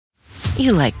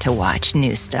You like to watch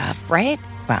new stuff, right?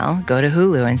 Well, go to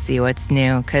Hulu and see what's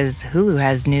new, because Hulu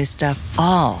has new stuff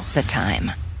all the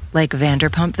time. Like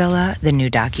Vanderpump Villa, the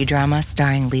new docudrama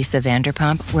starring Lisa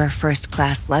Vanderpump, where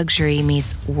first-class luxury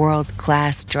meets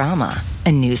world-class drama.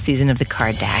 A new season of The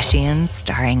Kardashians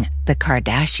starring The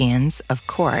Kardashians, of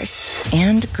course.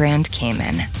 And Grand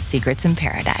Cayman, Secrets in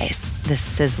Paradise, the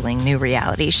sizzling new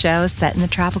reality show set in the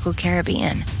tropical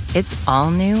Caribbean. It's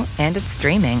all new and it's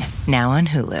streaming now on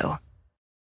Hulu.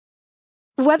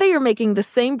 Whether you're making the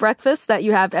same breakfast that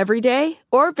you have every day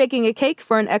or baking a cake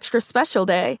for an extra special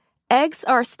day, eggs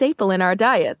are a staple in our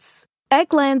diets.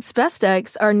 Eggland's best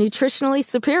eggs are nutritionally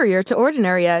superior to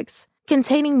ordinary eggs,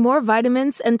 containing more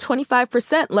vitamins and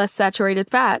 25% less saturated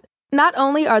fat. Not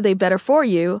only are they better for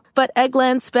you, but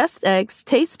Eggland's best eggs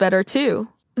taste better too.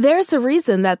 There's a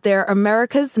reason that they're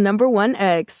America's #1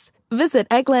 eggs. Visit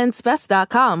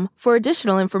egglandsbest.com for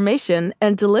additional information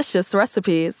and delicious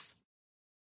recipes.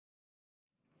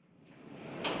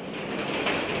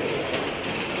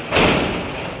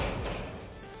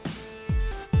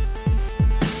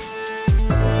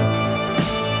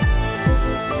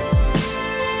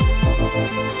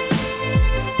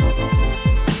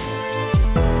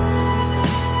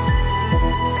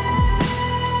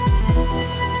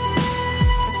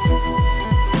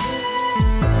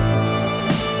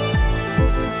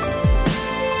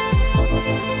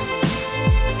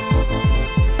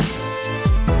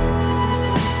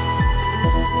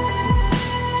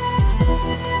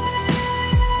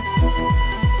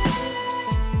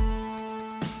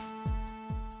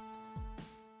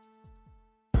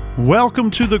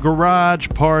 Welcome to the Garage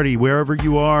Party, wherever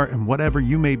you are and whatever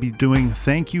you may be doing.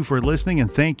 Thank you for listening and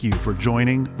thank you for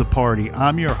joining the party.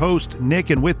 I'm your host, Nick,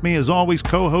 and with me, as always,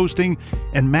 co-hosting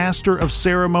and master of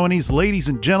ceremonies, ladies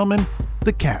and gentlemen,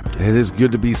 the Captain. It is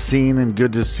good to be seen and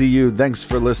good to see you. Thanks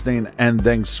for listening and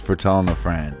thanks for telling a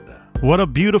friend. What a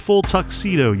beautiful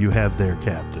tuxedo you have there,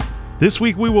 Captain. This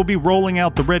week, we will be rolling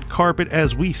out the red carpet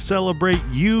as we celebrate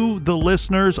you, the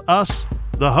listeners, us,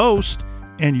 the host,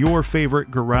 and your favorite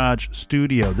garage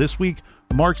studio. This week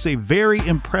marks a very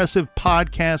impressive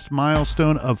podcast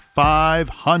milestone of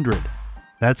 500.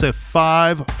 That's a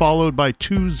 5 followed by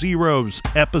 2 zeros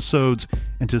episodes.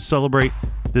 And to celebrate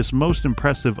this most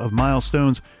impressive of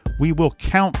milestones, we will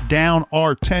count down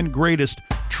our 10 greatest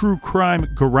true crime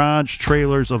garage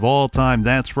trailers of all time.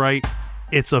 That's right.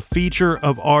 It's a feature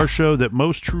of our show that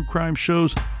most true crime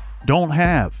shows don't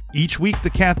have. Each week, the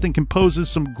Captain composes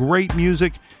some great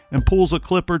music and pulls a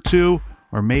clip or two,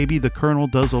 or maybe the Colonel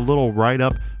does a little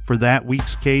write-up for that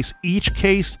week's case. Each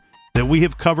case that we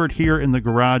have covered here in the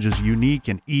garage is unique,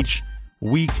 and each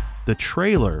week the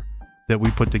trailer that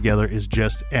we put together is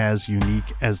just as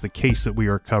unique as the case that we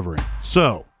are covering.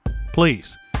 So,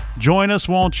 please, join us,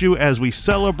 won't you, as we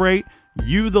celebrate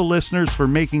you, the listeners, for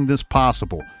making this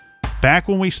possible. Back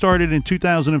when we started in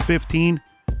 2015,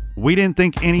 we didn't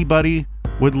think anybody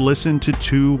would listen to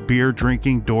 2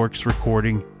 beer-drinking dorks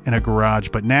recording in a garage,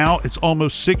 but now it's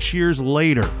almost 6 years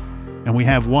later, and we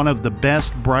have one of the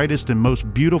best, brightest, and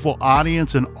most beautiful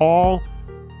audience in all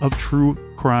of true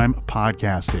crime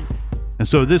podcasting. And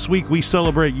so this week we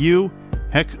celebrate you.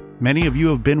 Heck, many of you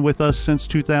have been with us since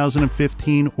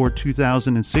 2015 or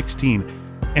 2016,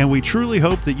 and we truly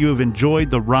hope that you have enjoyed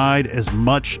the ride as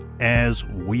much as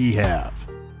we have.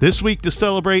 This week, to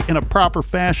celebrate in a proper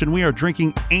fashion, we are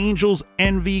drinking Angel's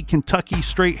Envy Kentucky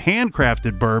Straight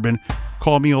Handcrafted Bourbon.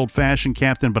 Call me old-fashioned,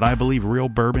 Captain, but I believe real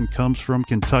bourbon comes from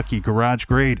Kentucky, garage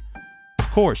grade. Of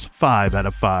course, 5 out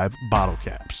of 5 bottle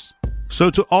caps.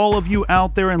 So to all of you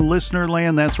out there in listener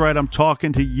land, that's right, I'm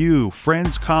talking to you,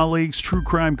 friends, colleagues, True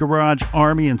Crime Garage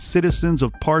Army, and citizens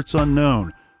of parts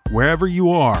unknown. Wherever you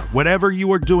are, whatever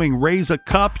you are doing, raise a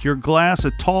cup, your glass,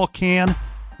 a tall can,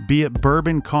 be it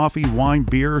bourbon, coffee, wine,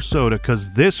 beer, or soda,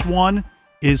 because this one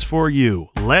is for you.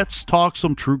 Let's talk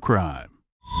some true crime.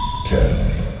 10.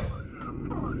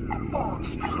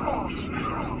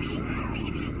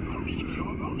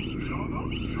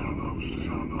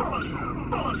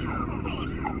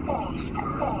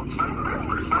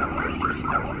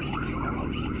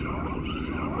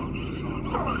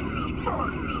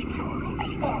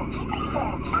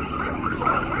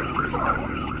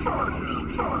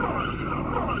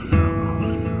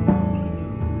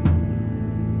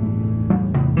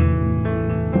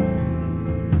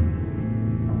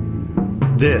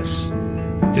 This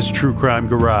is True Crime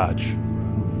Garage,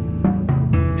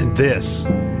 and this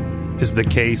is the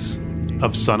case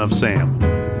of Son of Sam.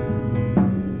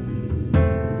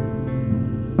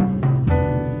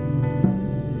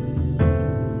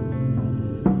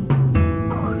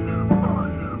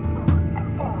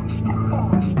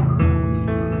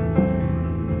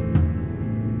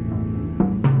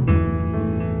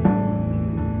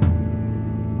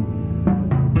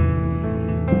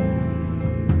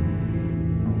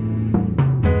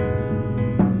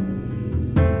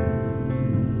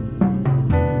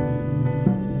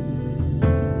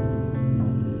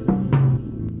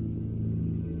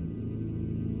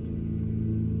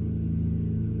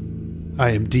 I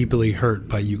am deeply hurt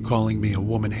by you calling me a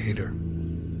woman hater.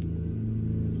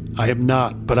 I am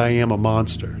not, but I am a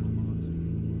monster.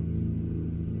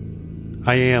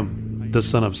 I am the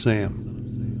son of Sam.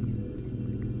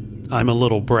 I'm a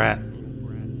little brat.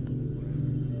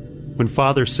 When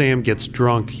Father Sam gets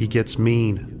drunk, he gets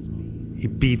mean. He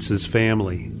beats his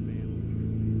family.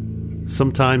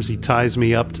 Sometimes he ties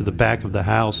me up to the back of the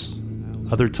house.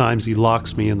 Other times he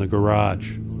locks me in the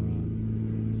garage.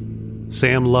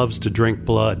 Sam loves to drink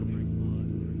blood.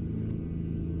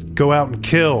 Go out and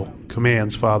kill,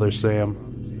 commands Father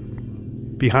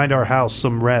Sam. Behind our house,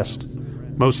 some rest,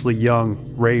 mostly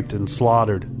young, raped and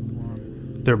slaughtered.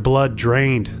 Their blood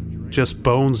drained, just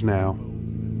bones now.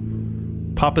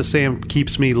 Papa Sam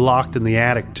keeps me locked in the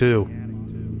attic, too.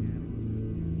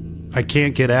 I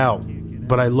can't get out,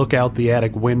 but I look out the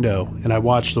attic window and I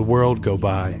watch the world go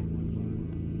by.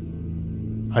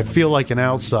 I feel like an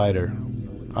outsider.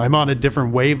 I'm on a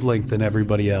different wavelength than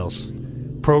everybody else,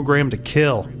 programmed to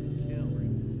kill.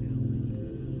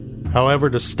 However,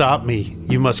 to stop me,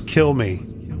 you must kill me.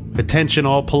 Attention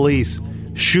all police.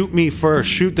 Shoot me first,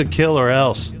 shoot to kill or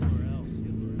else.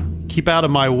 Keep out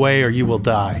of my way or you will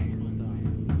die.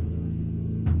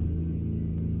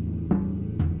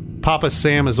 Papa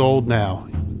Sam is old now.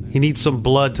 He needs some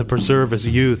blood to preserve his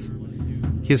youth.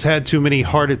 He has had too many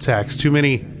heart attacks.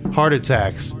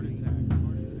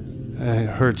 It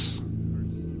hurts.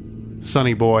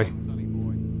 Sonny boy.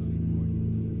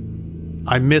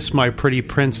 I miss my pretty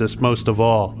princess most of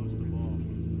all.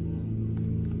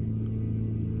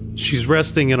 She's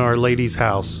resting in Our Lady's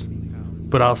house,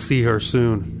 but I'll see her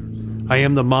soon. I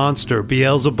am the monster,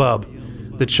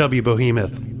 Beelzebub, the chubby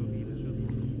behemoth.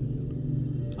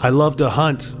 I love to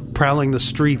hunt, prowling the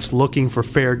streets looking for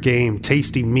fair game,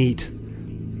 tasty meat.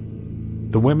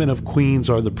 The women of Queens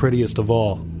are the prettiest of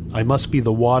all. I must be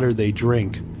the water they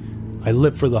drink. I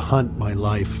live for the hunt, my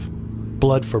life.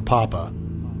 Blood for Papa.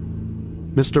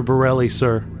 Mr. Borelli,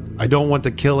 sir, I don't want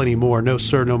to kill any more, no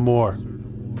sir, no more.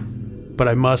 But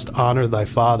I must honor thy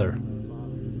father.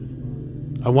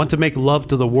 I want to make love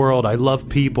to the world. I love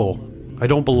people. I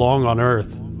don't belong on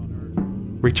earth.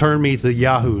 Return me to the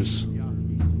Yahoos.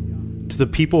 To the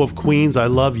people of Queens, I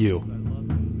love you.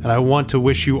 And I want to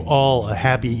wish you all a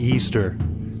happy Easter.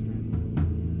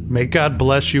 May God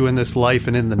bless you in this life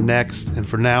and in the next, and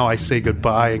for now I say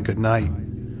goodbye and good night.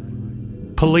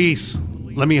 Police,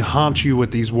 let me haunt you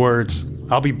with these words.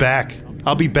 I'll be back.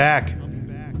 I'll be back.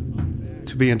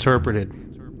 To be interpreted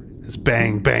as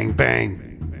bang, bang, bang.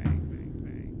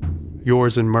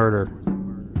 Yours in murder,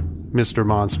 Mr.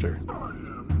 Monster.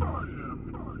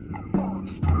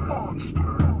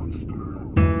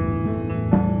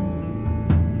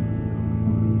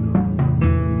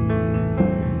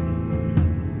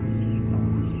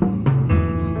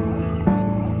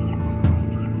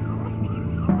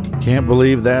 Can't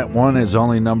believe that one is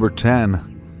only number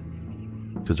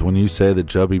 10. Because when you say the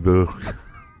Chubby Boo...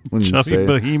 Chubby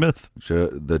Behemoth?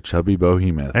 The Chubby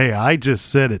Behemoth. Hey, I just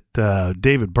said it.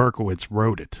 David Berkowitz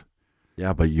wrote it.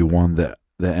 Yeah, but you won the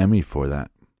Emmy for that.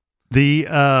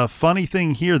 The funny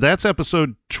thing here, that's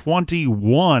episode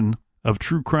 21 of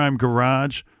True Crime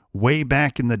Garage, way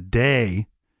back in the day.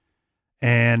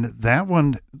 And that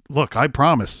one, look, I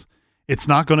promise, it's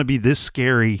not going to be this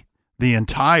scary the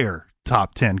entire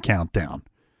top 10 countdown.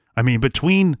 I mean,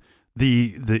 between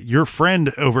the your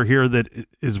friend over here that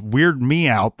is weirding me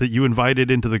out that you invited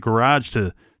into the garage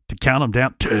to count him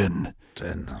down 10.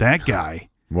 That guy,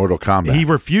 Mortal Kombat. he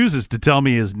refuses to tell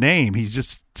me his name. He's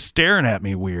just staring at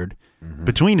me weird. Mm-hmm.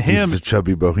 Between him, he's the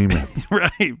Chubby Behemoth.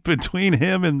 Right, between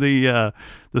him and the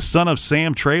Son of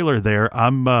Sam trailer there,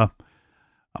 I'm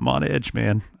on edge,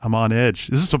 man. I'm on edge.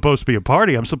 This is supposed to be a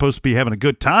party. I'm supposed to be having a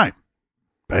good time.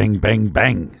 Bang, bang,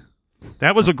 bang.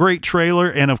 That was a great trailer,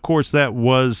 and of course that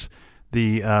was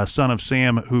the Son of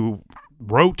Sam who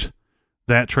wrote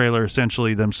that trailer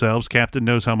essentially themselves. Captain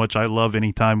knows how much I love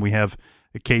anytime we have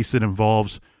a case that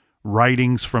involves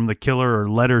writings from the killer or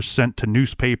letters sent to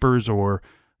newspapers or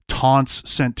taunts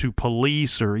sent to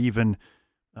police or even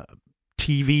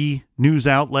TV news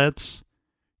outlets.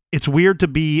 It's weird to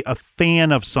be a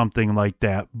fan of something like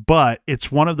that, but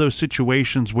it's one of those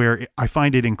situations where I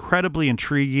find it incredibly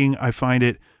intriguing. I find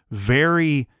it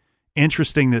very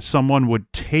interesting that someone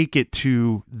would take it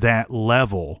to that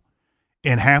level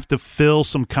and have to fill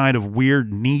some kind of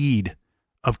weird need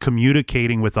of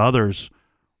communicating with others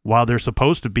while they're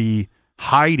supposed to be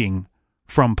hiding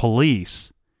from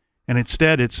police. And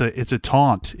instead it's a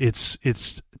taunt.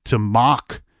 It's to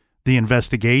mock the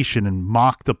investigation and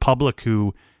mock the public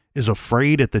who is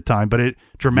afraid at the time. But it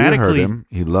dramatically... You heard him.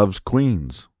 He loves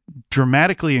Queens.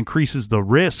 dramatically increases the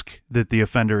risk that the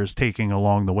offender is taking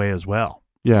along the way as well.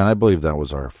 Yeah, and I believe that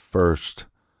was our first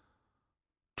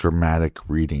dramatic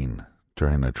reading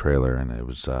during the trailer, and it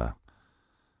was, I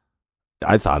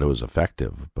thought it was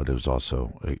effective, but it was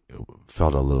also, it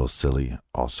felt a little silly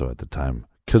also at the time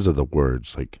because of the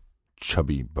words like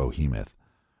chubby behemoth.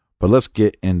 But let's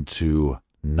get into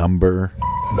number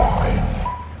 9.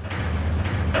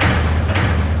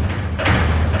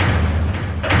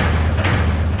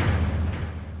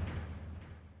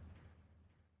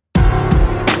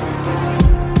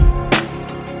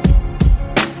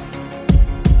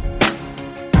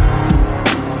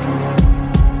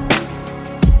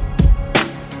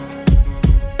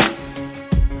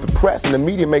 Press and the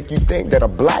media make you think that a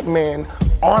black man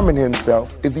arming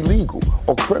himself is illegal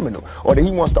or criminal, or that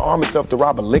he wants to arm himself to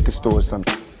rob a liquor store or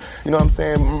something. You know what I'm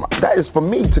saying? That is for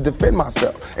me to defend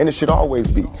myself, and it should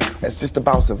always be. It's just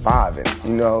about surviving,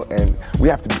 you know, and we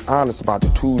have to be honest about the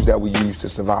tools that we use to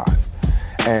survive.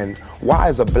 And why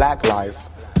is a black life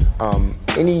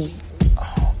any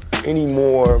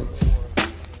more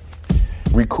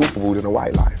recoupable than a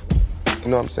white life? You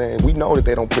know what I'm saying? We know that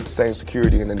they don't put the same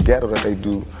security in the ghetto that they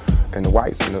do in the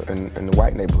whites in the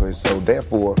white neighborhoods. So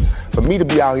therefore, for me to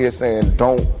be out here saying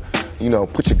don't, you know,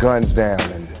 put your guns down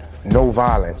and no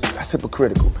violence, that's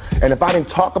hypocritical. And if I didn't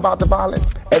talk about the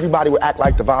violence, everybody would act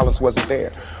like the violence wasn't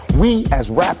there. We as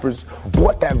rappers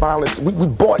bought that violence. We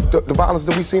bought the violence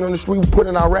that we seen on the street. We put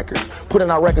in our records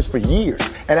for years.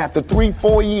 And after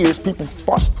 3-4 years, people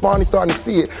finally starting to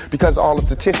see it because of all the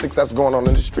statistics that's going on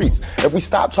in the streets. If we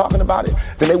stop talking about it,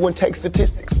 then they wouldn't take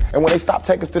statistics. And when they stop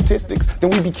taking statistics,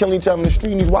 then we'd be killing each other in the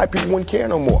street, and these white people wouldn't care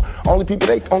no more. Only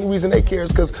reason they care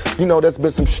is because, you know, there's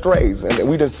been some strays, and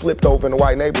we done slipped over in the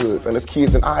white neighborhoods, and there's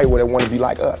kids in Iowa that want to be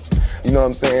like us. You know what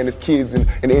I'm saying? There's kids in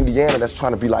Indiana that's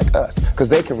trying to be like us, because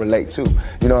they can relate too.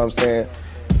 You know what I'm saying?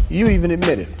 You even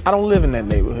admitted, I don't live in that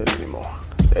neighborhood anymore.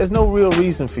 There's no real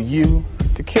reason for you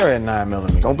to carry a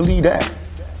 9mm. Don't believe that.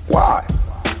 Why?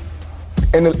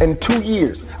 In 2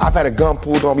 years, I've had a gun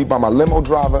pulled on me by my limo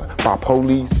driver, by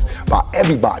police, by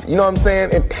everybody. You know what I'm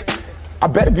saying? And I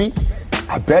better be.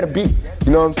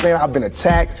 You know what I'm saying? I've been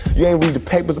attacked. You ain't read the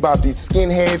papers about these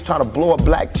skinheads trying to blow up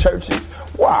black churches.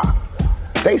 Why?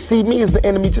 They see me as the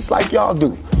enemy just like y'all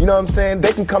do. You know what I'm saying?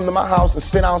 They can come to my house and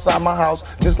sit outside my house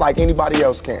just like anybody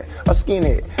else can. A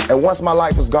skinhead. And once my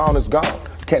life is gone, it's gone.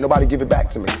 Can't nobody give it back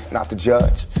to me. Not the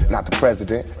judge, not the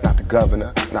president, not the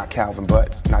governor, not Calvin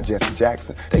Butts, not Jesse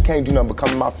Jackson. They can't do nothing but come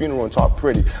to my funeral and talk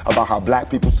pretty about how black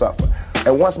people suffer.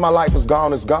 And once my life is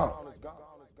gone, it's gone.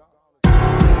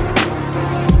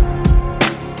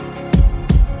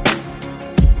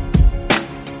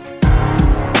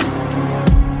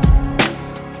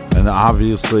 And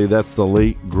obviously, that's the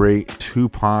late, great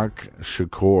Tupac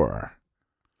Shakur.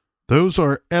 Those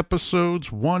are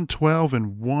episodes 112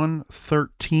 and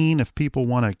 113. If people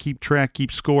want to keep track,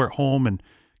 keep score at home, and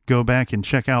go back and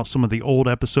check out some of the old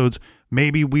episodes,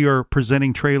 maybe we are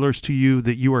presenting trailers to you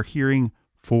that you are hearing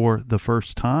for the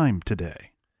first time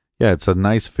today. Yeah, it's a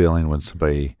nice feeling when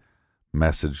somebody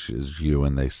messages you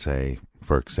and they say,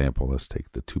 for example, let's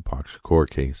take the Tupac Shakur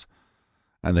case.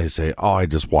 And they say, oh, I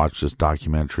just watched this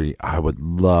documentary. I would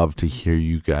love to hear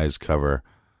you guys cover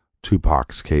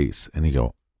Tupac's case. And you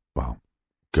go, well,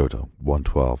 go to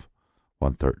 112,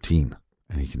 113,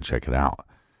 and you can check it out.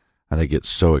 And they get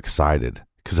so excited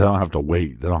because they don't have to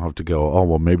wait. They don't have to go, oh,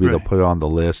 well, maybe they'll put it on the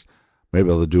list. Maybe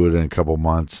they'll do it in a couple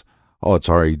months. Oh, it's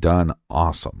already done.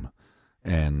 Awesome.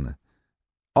 And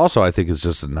also, I think it's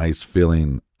just a nice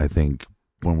feeling. I think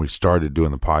when we started doing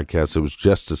the podcast, it was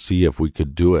just to see if we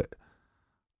could do it.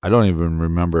 I don't even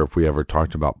remember if we ever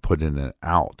talked about putting it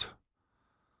out,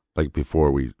 like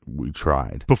before we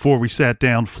tried. Before we sat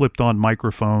down, flipped on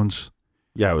microphones.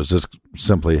 Yeah, it was just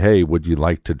simply, hey, would you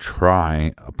like to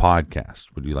try a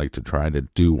podcast? Would you like to try to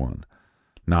do one?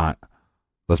 Not,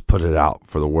 let's put it out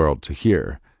for the world to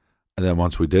hear. And then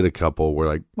once we did a couple, we're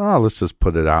like, well, let's just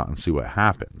put it out and see what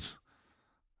happens.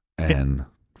 And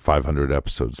 500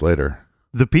 episodes later.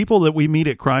 The people that we meet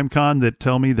at CrimeCon that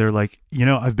tell me, they're like, you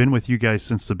know, I've been with you guys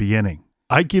since the beginning.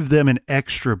 I give them an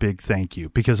extra big thank you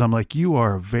because I'm like, you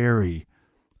are a very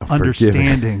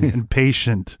understanding and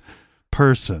patient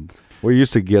person. We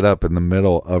used to get up in the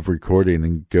middle of recording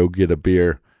and go get a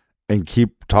beer and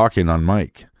keep talking on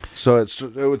mic. So it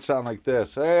would sound like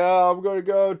this. Hey, I'm going to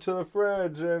go to the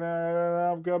fridge and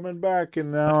I'm coming back,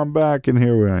 and now I'm back and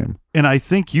here I am. And I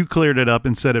think you cleared it up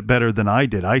and said it better than I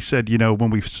did. I said, you know, when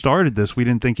we started this, we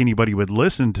didn't think anybody would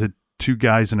listen to two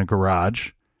guys in a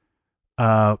garage.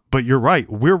 But you're right.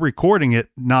 We're recording it,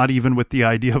 not even with the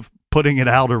idea of putting it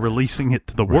out or releasing it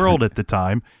to the world at the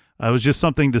time. It was just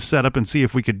something to set up and see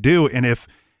if we could do. And if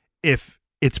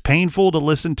it's painful to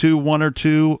listen to one or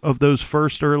two of those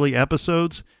first early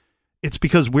episodes, it's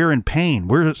because we're in pain.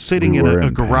 We're sitting in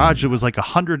a garage that was like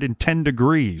 110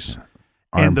 degrees.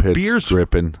 And the beers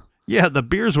dripping. Yeah, the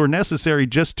beers were necessary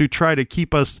just to try to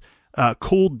keep us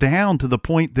cooled down to the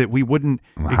point that we wouldn't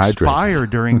expire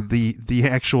during the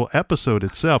actual episode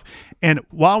itself. And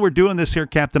while we're doing this here,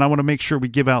 Captain, I want to make sure we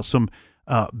give out some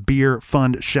beer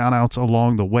fund shout outs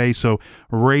along the way. So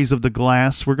raise of the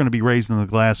glass. We're going to be raising the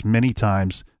glass many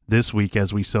times this week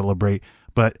as we celebrate.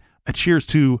 But a cheers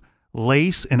to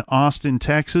Lace in Austin,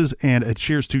 Texas, and a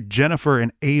cheers to Jennifer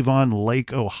in Avon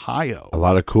Lake, Ohio. A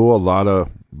lot of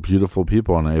beautiful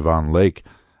people in Avon Lake.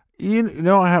 You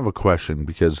know, I have a question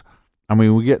because, I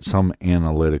mean, we get some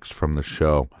analytics from the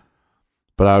show,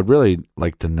 but I'd really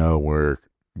like to know where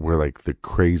like the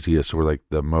craziest or like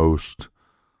the most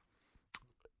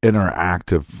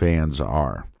interactive fans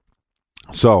are.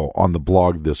 So on the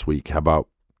blog this week, how about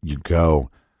you go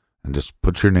and just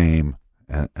put your name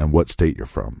and what state you're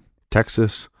from?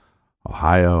 Texas,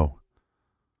 Ohio,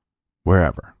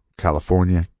 wherever,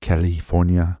 California,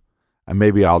 and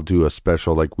maybe I'll do a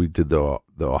special like we did the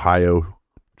Ohio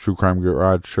True Crime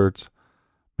Garage shirts.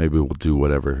 Maybe we'll do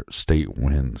whatever state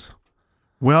wins.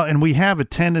 Well, and we have a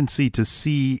tendency to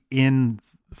see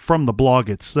from the blog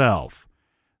itself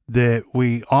that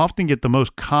we often get the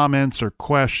most comments or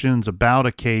questions about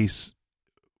a case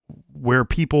where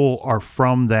people are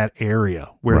from that area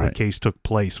where the case took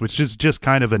place, which is just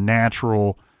kind of a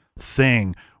natural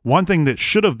thing. One thing that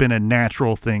should have been a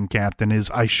natural thing, Captain,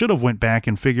 is I should have went back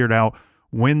and figured out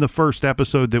when the first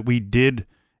episode that we did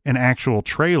an actual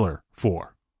trailer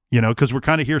for, because we're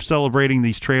kind of here celebrating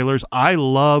these trailers. I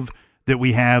love that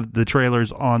we have the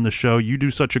trailers on the show. You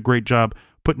do such a great job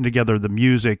putting together the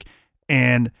music,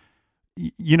 and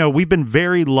we've been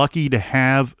very lucky to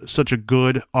have such a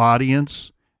good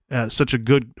audience, such a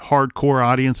good hardcore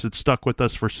audience that stuck with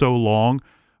us for so long.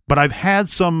 But I've had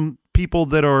some people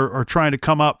that are trying to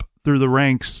come up through the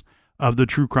ranks of the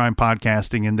true crime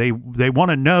podcasting, and they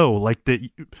want to know like that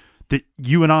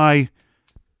you and I,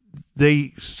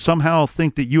 they somehow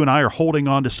think that you and I are holding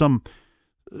on to some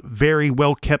very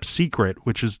well kept secret,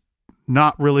 which is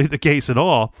not really the case at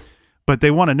all. But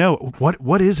they want to know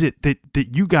what is it that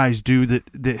you guys do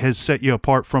that has set you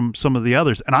apart from some of the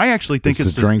others. And I actually think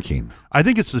it's the drinking. I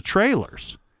think it's the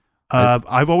trailers.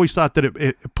 I've always thought that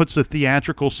it puts a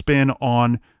theatrical spin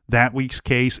on that week's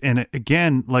case. And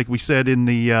again, like we said in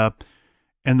the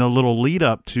little lead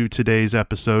up to today's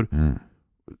episode,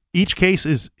 each case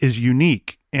is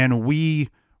unique, and we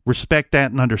respect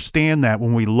that and understand that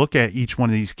when we look at each one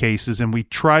of these cases, and we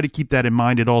try to keep that in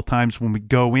mind at all times when we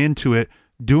go into it,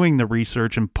 doing the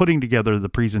research and putting together the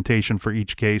presentation for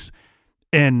each case.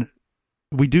 And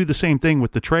we do the same thing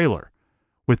with the trailer,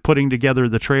 with putting together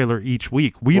the trailer each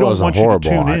week. We don't want you to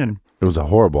tune in. It was a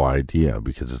horrible idea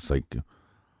because it's like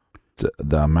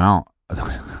the amount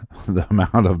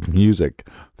of music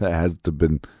that has to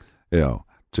been,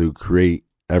 to create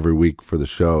every week for the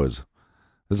show is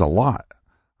a lot.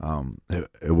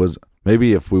 It was,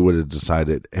 maybe if we would have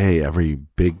decided, hey, every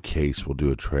big case we'll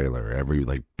do a trailer, every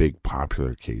like big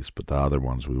popular case, but the other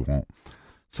ones we won't.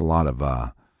 It's a lot of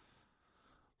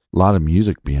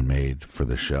music being made for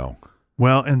the show.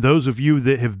 Well, and those of you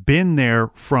that have been there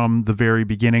from the very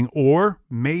beginning, or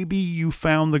maybe you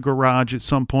found the garage at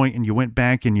some point and you went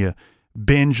back and you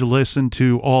binge listened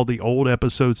to all the old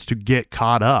episodes to get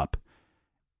caught up,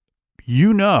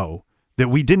 that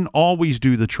we didn't always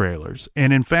do the trailers.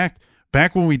 And in fact,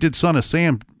 back when we did Son of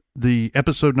Sam, the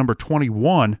episode number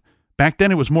 21, back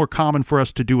then it was more common for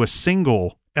us to do a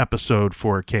single episode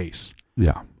for a case.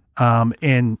 Yeah.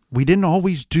 And we didn't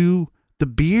always do the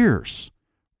beers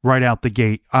right out the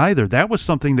gate either. That was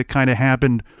something that kind of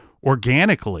happened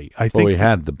organically. I think we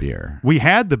had the beer. We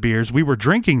had the beers. We were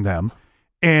drinking them.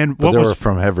 And they were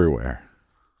from everywhere.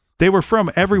 They were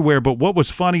from everywhere. But what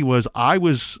was funny was I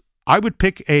would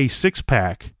pick a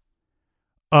 6-pack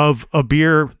of a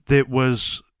beer that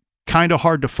was kind of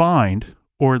hard to find,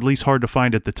 or at least hard to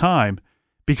find at the time,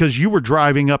 because you were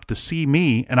driving up to see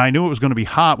me, and I knew it was going to be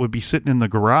hot, would be sitting in the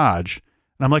garage.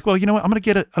 And I'm like, well, you know what? I'm going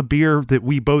to get a beer that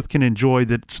we both can enjoy,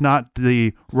 that's not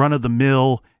the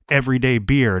run-of-the-mill everyday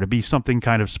beer, to be something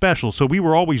kind of special. So we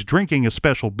were always drinking a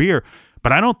special beer,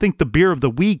 but I don't think the beer of the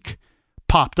week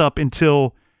popped up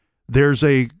until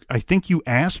I think you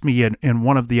asked me in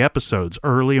one of the episodes,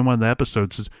 early in one of the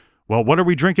episodes, well, what are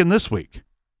we drinking this week?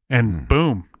 And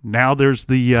boom, now there's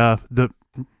there's the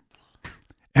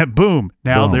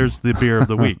beer of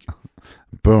the week.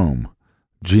 Boom.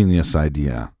 Genius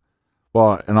idea.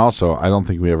 Well, and also, I don't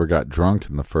think we ever got drunk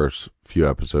in the first few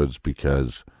episodes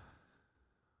because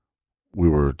we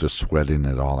were just sweating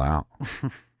it all out.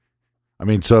 I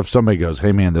mean, so if somebody goes,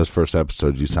 hey, man, this first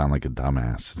episode, you sound like a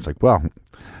dumbass. It's like, well,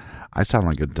 I sound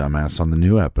like a dumbass on the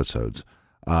new episodes.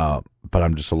 But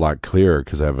I'm just a lot clearer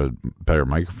because I have a better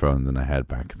microphone than I had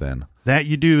back then. That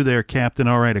you do there, Captain.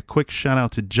 All right, a quick shout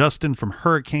out to Justin from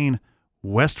Hurricane,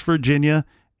 West Virginia,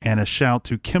 and a shout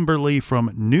to Kimberly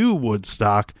from New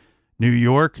Woodstock, New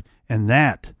York. And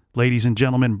that, ladies and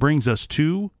gentlemen, brings us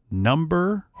to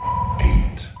number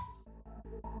 8.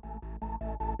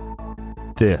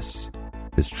 This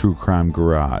is True Crime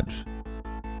Garage.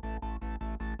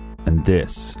 And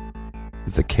this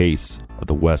is the case of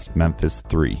the West Memphis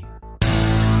 3.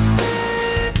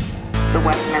 The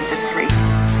West Memphis 3.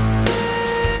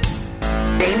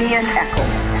 Damian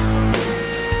Eccles.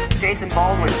 Jason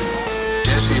Baldwin.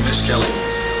 Jesse Miskelly.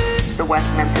 The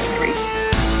West Memphis 3.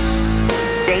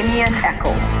 Damian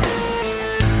Eccles.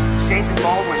 Jason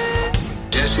Baldwin.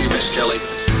 Jesse Miskelly.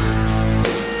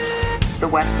 The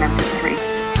West Memphis 3.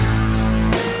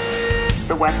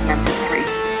 The West Memphis 3.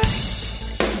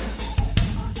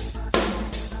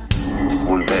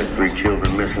 We've had 3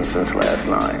 children missing since last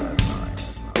night.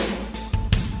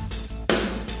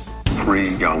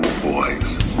 3 young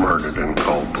boys murdered in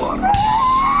cold blood.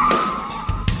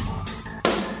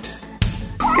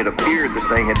 It appeared that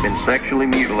they had been sexually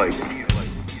mutilated.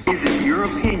 Is it your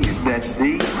opinion that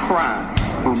these crimes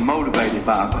were motivated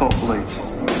by occult beliefs?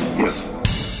 Yes.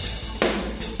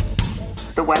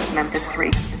 The West Memphis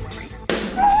 3.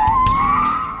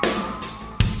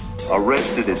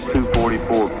 Arrested at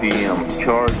 2:44 p.m.,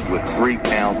 charged with 3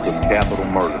 counts of capital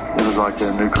murder. It was like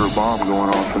a nuclear bomb going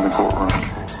off in the courtroom.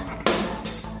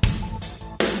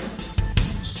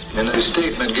 In a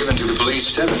statement given to the police,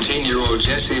 17-year-old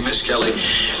Jesse Miskelly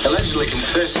allegedly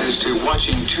confesses to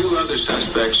watching 2 other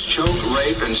suspects choke,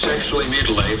 rape, and sexually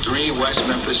mutilate 3 West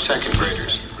Memphis second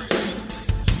graders.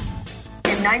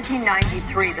 In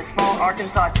 1993, the small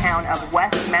Arkansas town of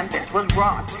West Memphis was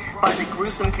rocked by the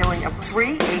gruesome killing of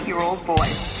 3 8-year-old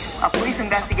boys. A police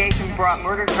investigation brought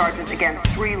murder charges against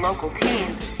 3 local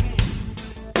teens.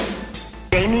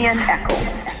 Damian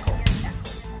Eccles.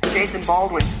 Jason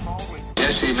Baldwin.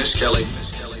 Jesse Miskelly.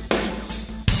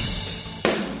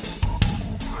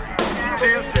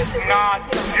 This is not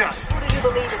just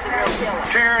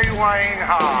Terry Wayne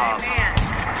Hobbs.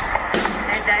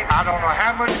 I don't know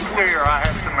how much clearer I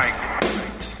have to make it.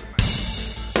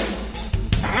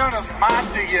 None of my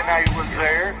DNA was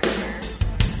there.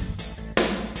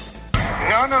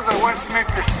 None of the West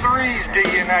Memphis 3's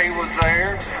DNA was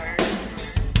there.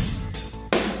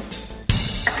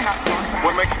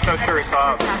 What makes you so sure it's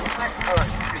Hobbs?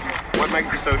 What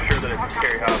makes you so sure that it's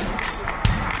Terry Hobbs?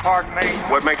 Pardon me?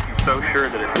 What makes you so sure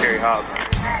that it's Terry Hobbs?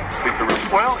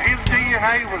 Well, his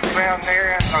DNA was found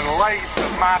there in the lace of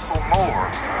Michael Moore.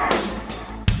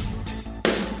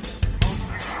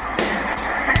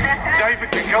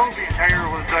 David Jacoby's hair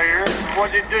was there.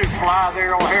 What did it do, fly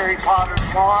there on Harry Potter's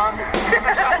wand?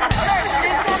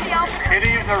 It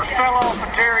either fell off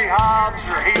of Terry Hobbs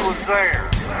or he was there.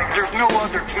 There's no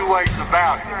other 2 ways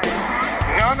about it.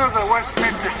 None of the West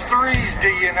Memphis 3's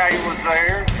DNA was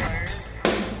there.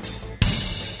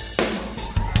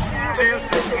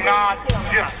 This is not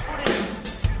just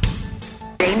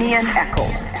Damian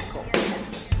Eccles.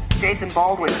 Jason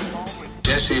Baldwin.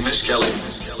 Jesse Miskelly.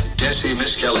 Jesse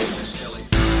Miskelly.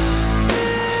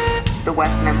 The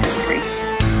West Memphis 3.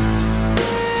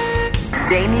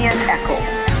 Damian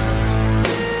Eccles.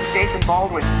 Jason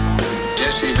Baldwin.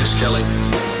 Jesse Miskelly.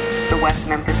 The West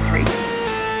Memphis 3.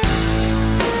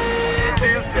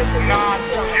 This is not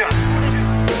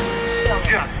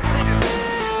just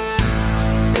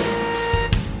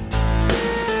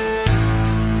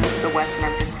The West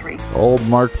Memphis 3. Old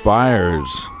Mark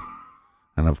Byers.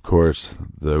 And of course,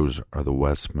 those are the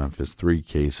West Memphis 3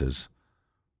 cases.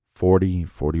 40,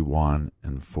 41,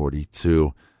 and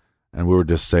 42. And we were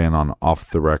just saying on Off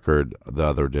the Record the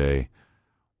other day,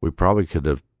 we probably could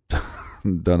have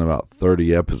done about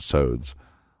 30 episodes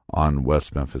on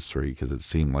West Memphis 3 because it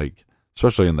seemed like,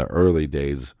 especially in the early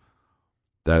days,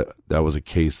 that was a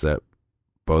case that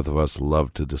both of us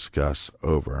loved to discuss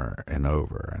over and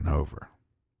over and over.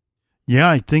 Yeah,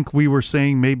 I think we were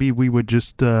saying maybe we would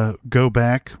just go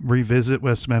back, revisit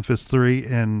West Memphis 3,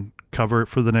 and cover it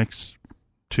for the next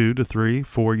 2 to 3,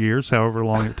 4 years, however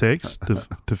long it takes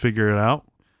to figure it out.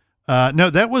 No,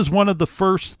 that was one of the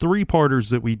first 3-parters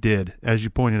that we did, as you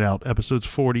pointed out, episodes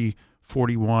 40,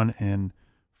 41, and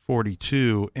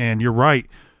 42. And you're right.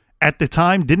 At the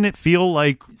time, didn't it feel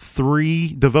like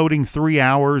devoting 3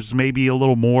 hours, maybe a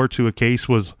little more to a case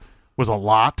was a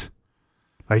lot?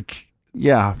 Like,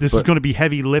 yeah, this is going to be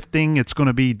heavy lifting. It's going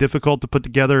to be difficult to put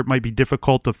together. It might be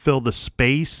difficult to fill the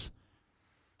space.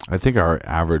 I think our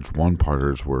average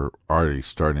one-parters were already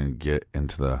starting to get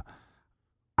into the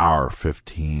hour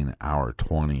 15, hour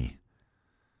 20.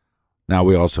 Now,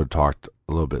 we also talked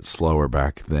a little bit slower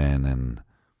back then, and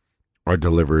our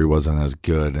delivery wasn't as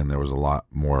good, and there was a lot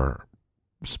more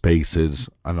spaces.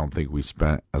 I don't think we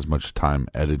spent as much time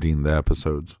editing the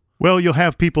episodes. Well, you'll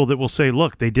have people that will say,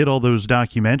 look, they did all those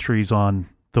documentaries on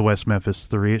the West Memphis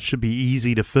 3. It should be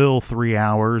easy to fill 3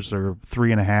 hours or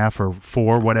 3.5 or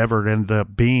 4, whatever it ended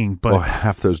up being. But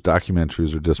half those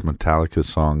documentaries are just Metallica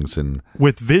songs and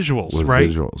with visuals, with right?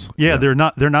 Visuals. Yeah, they're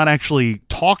not actually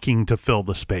talking to fill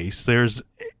the space.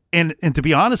 And to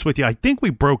be honest with you, I think we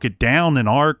broke it down in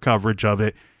our coverage of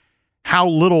it, how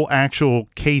little actual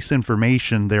case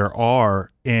information there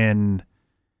are in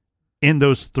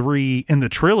those 3, in the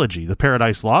trilogy, the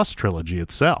Paradise Lost trilogy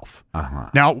itself.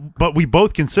 Now, but we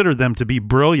both consider them to be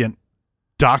brilliant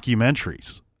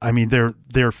documentaries. I mean,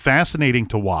 they're fascinating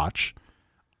to watch.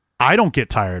 I don't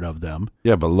get tired of them.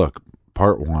 Yeah, but look,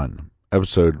 part 1,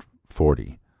 episode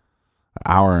 40,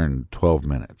 hour and 12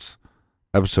 minutes.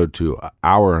 Episode 2,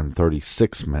 hour and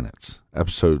 36 minutes.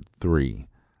 Episode 3,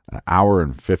 hour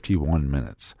and 51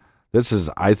 minutes. This is,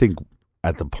 I think,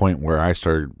 at the point where I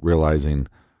started realizing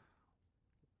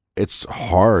it's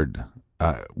hard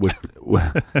with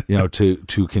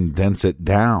to condense it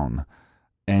down,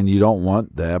 and you don't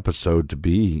want the episode to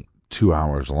be 2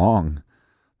 hours long.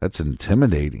 That's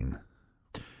intimidating.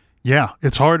 Yeah,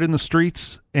 it's hard in the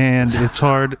streets, and it's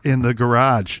hard in the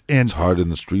garage, and it's hard in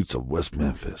the streets of West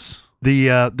Memphis.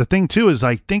 The thing too is,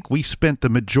 I think we spent the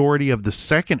majority of the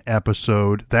second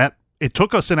episode, that it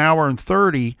took us an hour and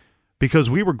 30 because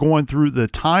we were going through the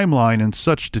timeline in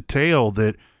such detail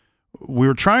that we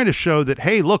were trying to show that,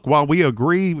 hey, look, while we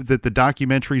agree that the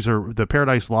documentaries are, the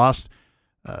Paradise Lost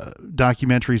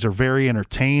documentaries are very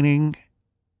entertaining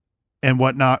and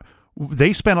whatnot,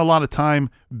 they spent a lot of time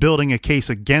building a case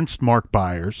against Mark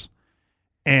Byers,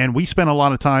 and we spent a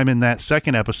lot of time in that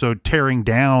second episode tearing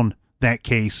down that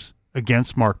case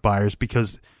against Mark Byers,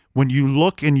 because when you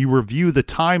look and you review the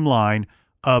timeline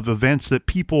of events that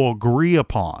people agree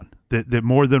upon, that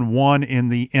more than one in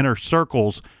the inner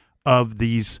circles of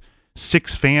these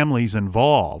 6 families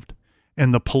involved,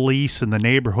 and the police and the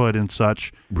neighborhood and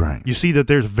such, right, you see that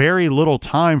there's very little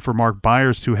time for Mark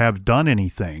Byers to have done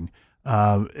anything,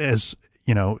 as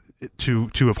you know, to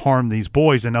have harmed these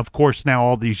boys. And of course, now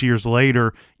all these years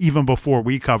later, even before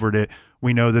we covered it,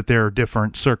 we know that there are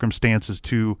different circumstances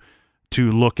to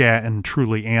look at and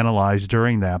truly analyze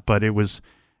during that. But it was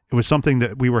something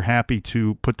that we were happy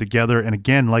to put together. And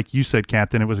again, like you said,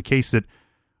 Captain, it was a case that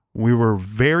we were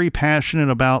very passionate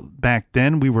about back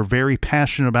then. We were very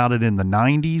passionate about it in the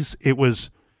 90s. It was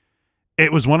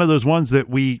one of those ones that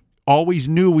we always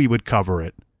knew we would cover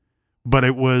it, but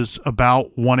it was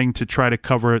about wanting to try to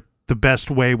cover it the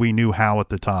best way we knew how at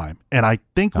the time. And I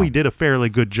think we did a fairly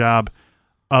good job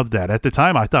of that. At the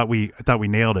time, I thought we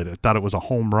nailed it. I thought it was a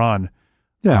home run.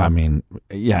 Yeah, I mean,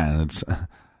 yeah, and it's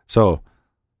so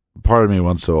part of me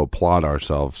wants to applaud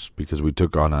ourselves because we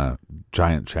took on a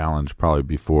giant challenge probably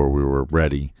before we were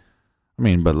ready. I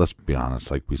mean, but let's be honest,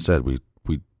 like we said, we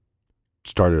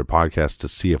started a podcast to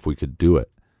see if we could do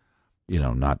it,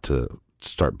 not to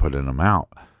start putting them out.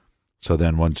 So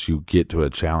then once you get to a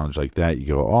challenge like that, you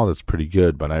go, oh, that's pretty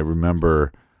good. But I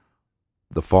remember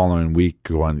the following week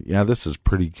going, yeah, this is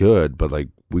pretty good, but like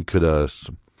we could have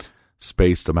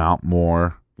spaced them out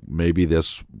more. Maybe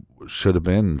this should have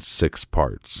been 6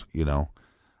 parts,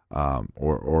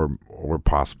 or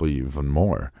possibly even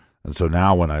more. And so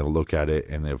now when I look at it,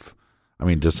 and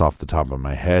just off the top of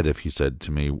my head, if you said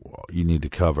to me, you need to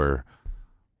cover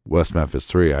West Memphis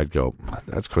 3, I'd go,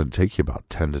 that's going to take you about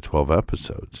 10 to 12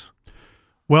 episodes.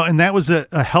 Well, and that was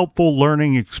a helpful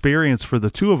learning experience for the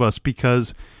two of us,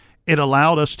 because it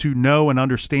allowed us to know and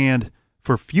understand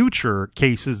for future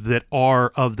cases that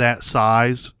are of that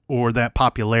size or that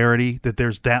popularity, that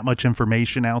there's that much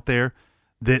information out there,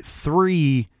 that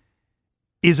 3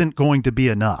 isn't going to be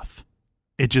enough.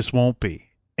 It just won't be.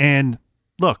 And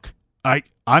look,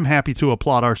 I'm happy to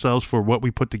applaud ourselves for what we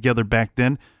put together back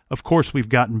then. Of course, we've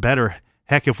gotten better.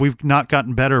 Heck, if we've not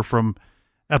gotten better from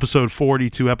episode 40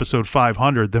 to episode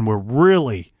 500, then we're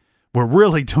really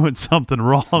doing something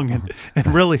wrong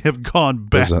and really have gone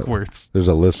backwards. There's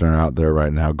a listener out there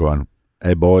right now going,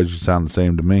 hey, boys, you sound the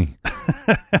same to me.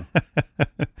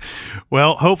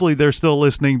 Well, hopefully they're still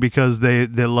listening because they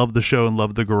love the show and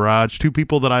love the garage. 2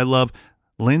 people that I love,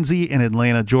 Lindsay in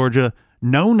Atlanta, Georgia,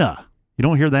 Nona. You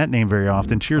don't hear that name very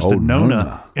often. Cheers to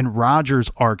Nona in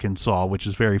Rogers, Arkansas, which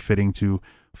is very fitting to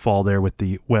fall there with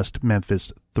the West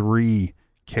Memphis 3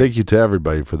 case. Thank you to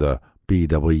everybody for the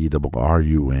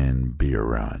BWERUN beer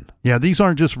run. Yeah, these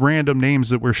aren't just random names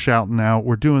that we're shouting out.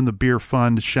 We're doing the Beer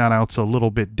Fund shout-outs a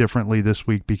little bit differently this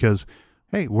week because,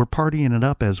 hey, we're partying it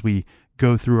up as we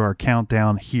go through our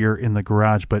countdown here in the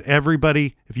garage. But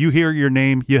everybody, if you hear your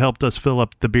name, you helped us fill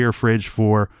up the beer fridge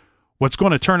for what's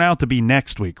going to turn out to be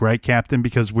next week, right, Captain?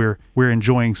 Because we're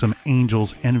enjoying some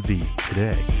Angels Envy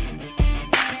today.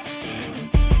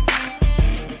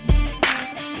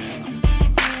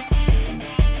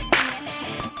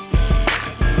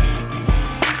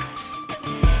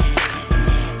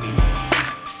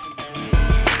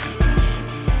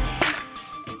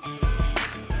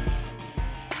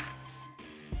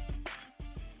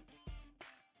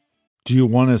 Do you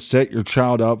want to set your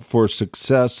child up for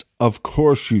success? Of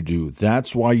course you do.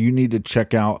 That's why you need to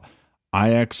check out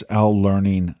IXL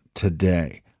Learning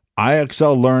today.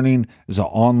 IXL Learning is an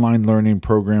online learning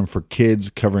program for kids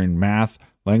covering math,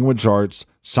 language arts,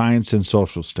 science, and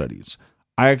social studies.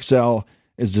 IXL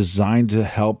is designed to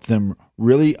help them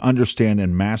really understand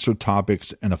and master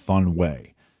topics in a fun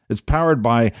way. It's powered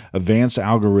by advanced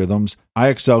algorithms.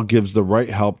 IXL gives the right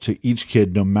help to each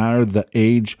kid no matter the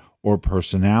age or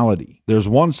personality. There's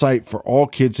one site for all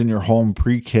kids in your home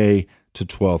pre-K to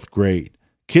 12th grade.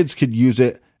 Kids could use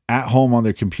it at home on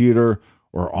their computer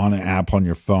or on an app on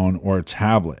your phone or a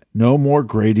tablet. No more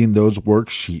grading those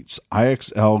worksheets.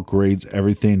 IXL grades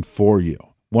everything for you.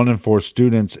 1 in 4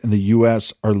 students in the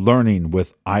U.S. are learning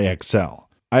with IXL.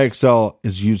 IXL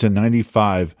is used in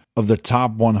 95 of the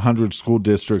top 100 school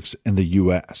districts in the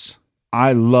U.S.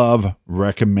 I love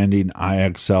recommending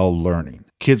IXL Learning.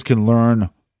 Kids can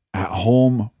learn at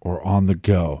home or on the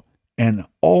go. And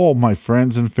all my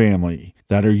friends and family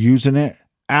that are using it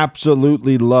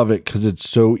absolutely love it because it's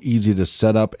so easy to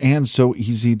set up and so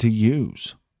easy to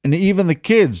use. And even the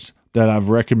kids that I've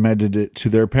recommended it to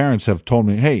their parents have told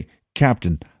me, hey,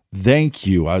 Captain, thank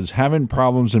you. I was having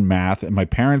problems in math and my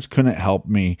parents couldn't help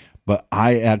me, but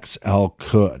IXL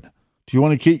could. Do you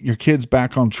want to get your kids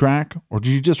back on track or do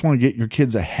you just want to get your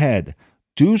kids ahead?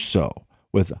 Do so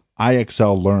with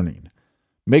IXL Learning.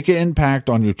 Make an impact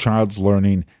on your child's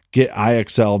learning. Get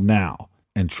IXL now.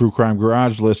 And True Crime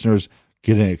Garage listeners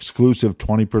get an exclusive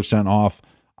 20% off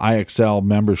IXL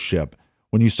membership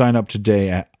when you sign up today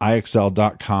at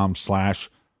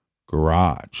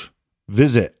IXL.com/garage.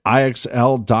 Visit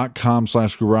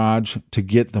IXL.com/garage to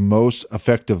get the most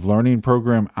effective learning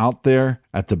program out there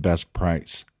at the best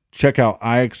price. Check out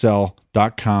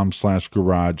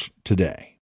IXL.com/garage today.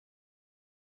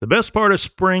 The best part of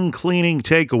spring cleaning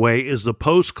takeaway is the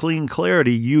post-clean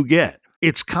clarity you get.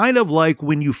 It's kind of like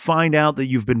when you find out that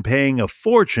you've been paying a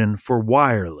fortune for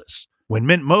wireless. When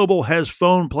Mint Mobile has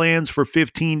phone plans for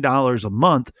 $15 a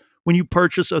month when you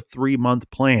purchase a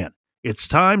 3-month plan. It's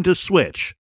time to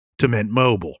switch to Mint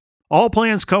Mobile. All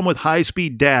plans come with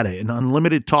high-speed data and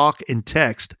unlimited talk and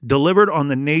text delivered on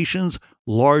the nation's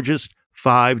largest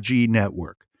 5G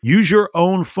network. Use your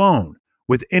own phone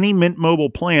with any Mint Mobile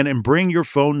plan and bring your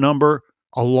phone number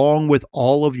along with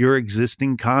all of your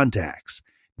existing contacts.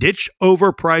 Ditch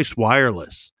overpriced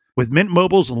wireless with Mint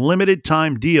Mobile's limited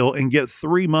time deal and get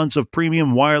 3 months of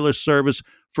premium wireless service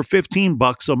for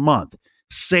 $15 a month.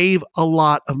 Save a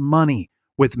lot of money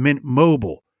with Mint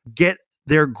Mobile. Get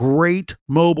their great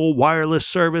mobile wireless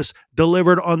service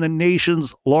delivered on the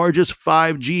nation's largest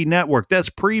 5G network. That's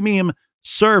premium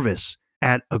service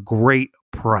at a great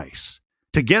price.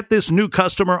 To get this new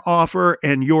customer offer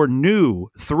and your new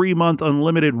 3-month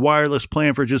unlimited wireless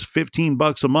plan for just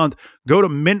 $15 a month, go to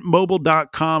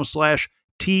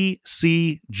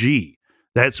mintmobile.com/TCG.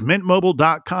 That's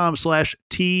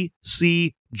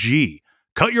mintmobile.com/TCG.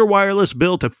 Cut your wireless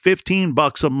bill to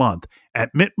 $15 a month at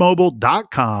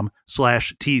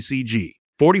mintmobile.com/TCG.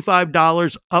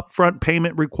 $45 upfront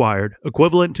payment required,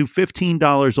 equivalent to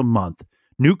 $15 a month.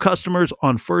 New customers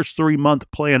on first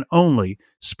 3-month plan only.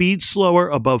 Speed slower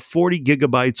above 40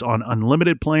 gigabytes on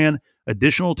unlimited plan.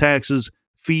 Additional taxes,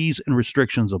 fees, and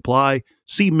restrictions apply.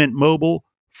 See Mint Mobile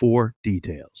for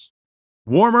details.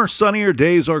 Warmer, sunnier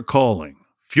days are calling.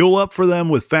 Fuel up for them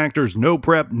with Factor's no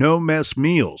prep, no mess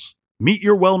meals. Meet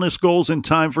your wellness goals in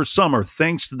time for summer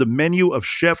thanks to the menu of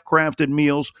chef-crafted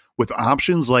meals with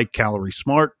options like Calorie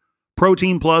Smart,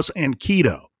 Protein Plus, and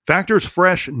Keto. Factor's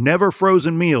fresh, never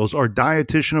frozen meals are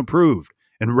dietitian approved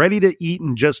and ready to eat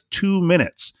in just 2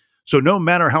 minutes. So no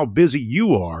matter how busy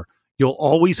you are, you'll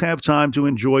always have time to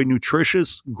enjoy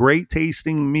nutritious, great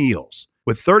tasting meals.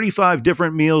 With 35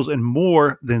 different meals and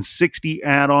more than 60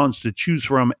 add-ons to choose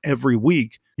from every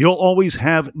week, you'll always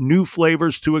have new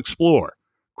flavors to explore.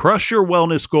 Crush your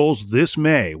wellness goals this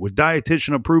May with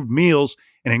dietitian approved meals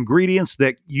and ingredients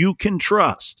that you can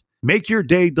trust. Make your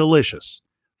day delicious,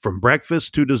 from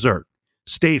breakfast to dessert.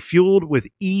 Stay fueled with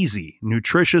easy,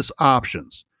 nutritious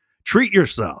options. Treat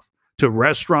yourself to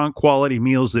restaurant-quality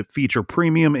meals that feature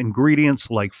premium ingredients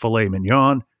like filet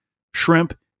mignon,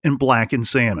 shrimp, and blackened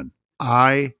salmon.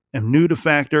 I am new to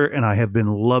Factor, and I have been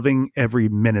loving every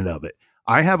minute of it.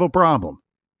 I have a problem,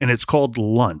 and it's called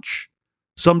lunch.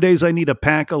 Some days I need to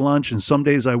pack a lunch, and some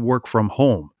days I work from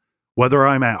home. Whether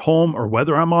I'm at home or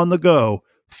whether I'm on the go,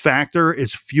 Factor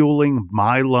is fueling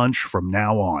my lunch from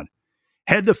now on.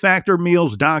 Head to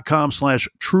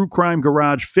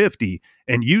factormeals.com/truecrimegarage50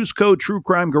 and use code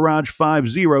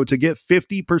truecrimegarage50 to get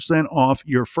 50% off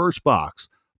your first box,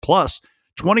 plus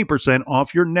 20%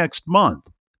 off your next month.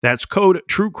 That's code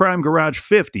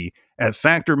truecrimegarage50 at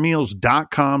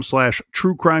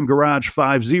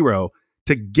factormeals.com/truecrimegarage50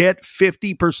 to get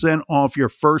 50% off your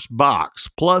first box,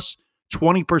 plus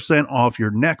 20% off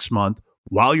your next month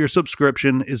while your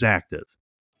subscription is active.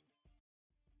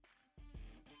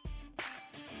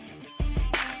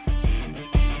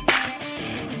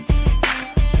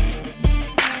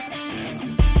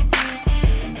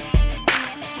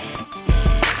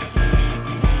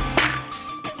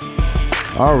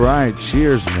 All right,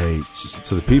 cheers, mates.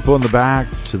 To the people in the back,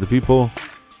 to the people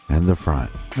in the front.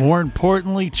 More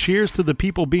importantly, cheers to the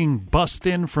people being bussed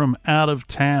in from out of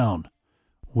town.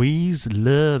 We's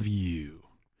love you.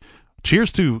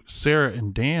 Cheers to Sarah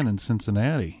and Dan in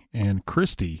Cincinnati, and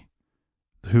Christy,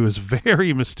 who is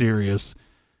very mysterious,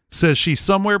 says she's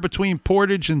somewhere between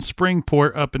Portage and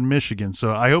Springport up in Michigan.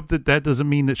 So I hope that doesn't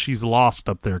mean that she's lost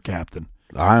up there, Captain.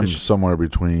 I'm somewhere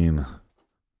between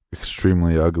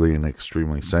extremely ugly and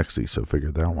extremely sexy, so figure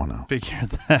that one out. Figure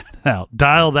that out.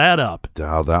 Dial that up.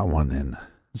 Dial that one in.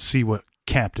 See what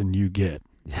Captain you get.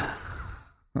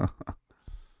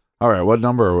 All right, what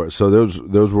number? So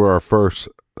those were our first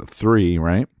three,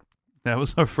 right? That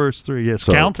was our first three. Yes,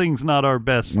 so, counting's not our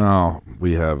best. No,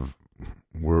 we're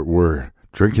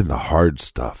drinking the hard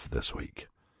stuff this week,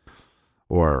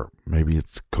 or maybe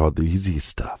it's called the easy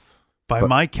stuff. By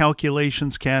my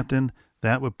calculations, Captain,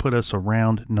 that would put us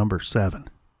around number 7,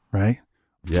 right?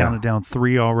 We've counted down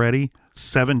 3 already,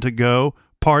 7 to go.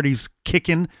 Party's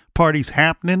kicking, party's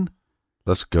happening.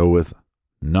 Let's go with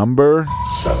number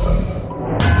 7.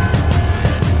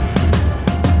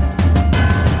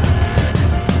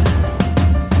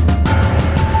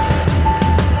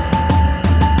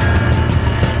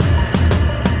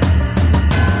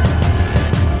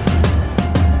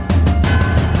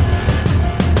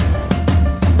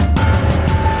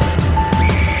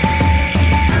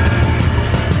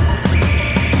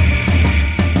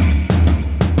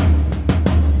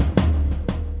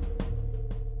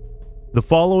 The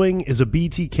following is a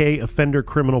BTK offender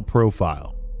criminal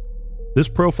profile. This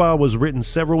profile was written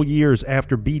several years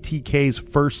after BTK's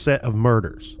first set of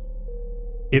murders.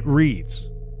 It reads,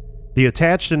 "The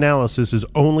attached analysis is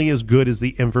only as good as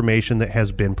the information that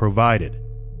has been provided.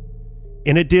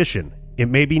 In addition, it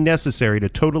may be necessary to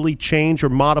totally change or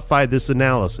modify this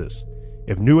analysis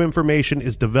if new information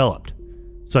is developed,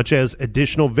 such as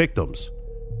additional victims,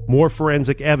 more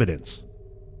forensic evidence,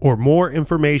 or more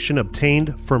information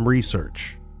obtained from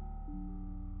research."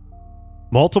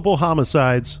 Multiple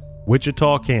homicides,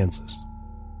 Wichita, Kansas.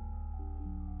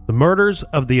 The murders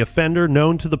of the offender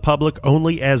known to the public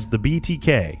only as the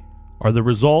BTK are the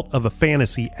result of a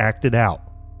fantasy acted out.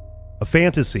 A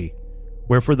fantasy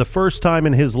where for the first time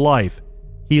in his life,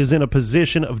 he is in a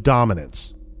position of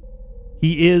dominance.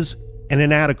 He is an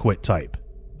inadequate type,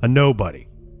 a nobody,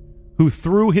 who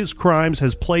through his crimes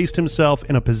has placed himself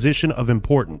in a position of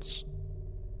importance.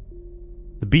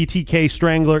 The BTK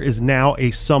Strangler is now a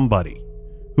somebody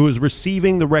who is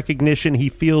receiving the recognition he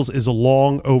feels is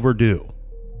long overdue.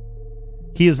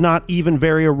 He is not even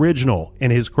very original in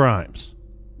his crimes.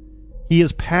 He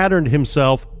has patterned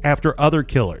himself after other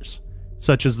killers,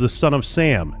 such as the Son of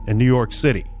Sam in New York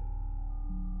City.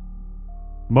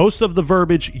 Most of the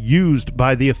verbiage used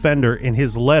by the offender in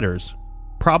his letters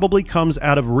probably comes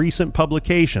out of recent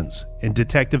publications in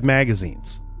detective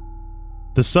magazines.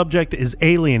 The subject is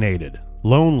alienated,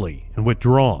 lonely, and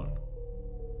withdrawn.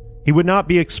 He would not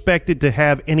be expected to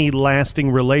have any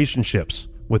lasting relationships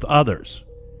with others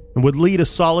and would lead a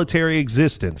solitary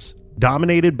existence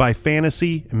dominated by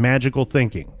fantasy and magical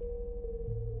thinking.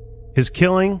 His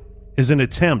killing is an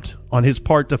attempt on his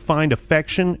part to find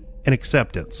affection and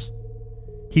acceptance.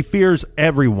 He fears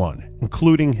everyone,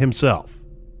 including himself.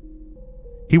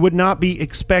 He would not be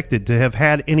expected to have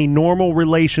had any normal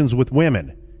relations with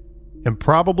women, and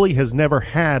probably has never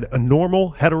had a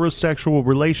normal heterosexual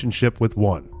relationship with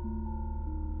one.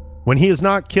 When he is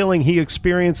not killing, he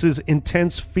experiences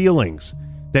intense feelings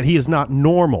that he is not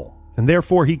normal, and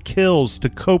therefore he kills to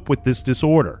cope with this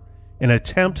disorder, an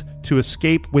attempt to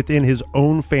escape within his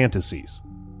own fantasies.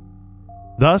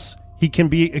 Thus, he can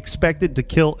be expected to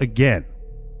kill again,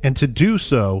 and to do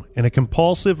so in a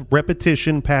compulsive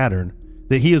repetition pattern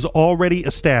that he has already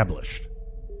established.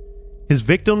 His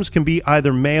victims can be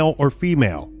either male or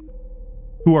female,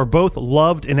 who are both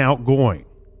loved and outgoing.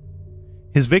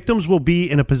 His victims will be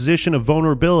in a position of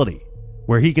vulnerability,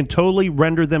 where he can totally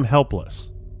render them helpless.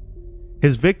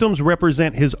 His victims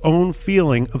represent his own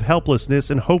feeling of helplessness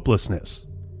and hopelessness.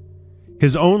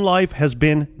 His own life has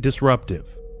been disruptive.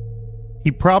 He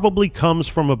probably comes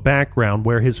from a background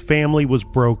where his family was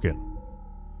broken.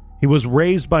 He was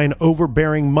raised by an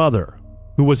overbearing mother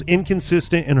who was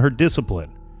inconsistent in her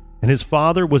discipline, and his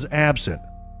father was absent,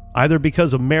 either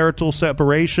because of marital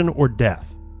separation or death.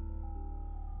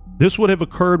 This would have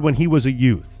occurred when he was a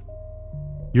youth.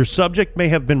 Your subject may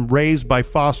have been raised by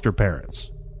foster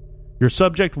parents. Your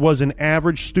subject was an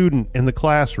average student in the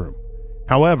classroom.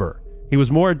 However, he was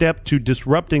more adept to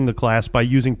disrupting the class by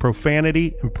using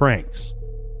profanity and pranks.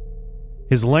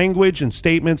 His language and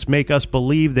statements make us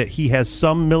believe that he has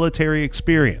some military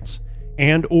experience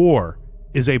and/or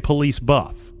is a police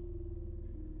buff.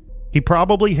 He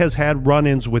probably has had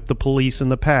run-ins with the police in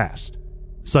the past,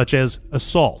 such as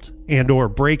assault and/or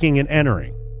breaking and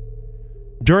entering.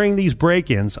 During these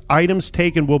break-ins, items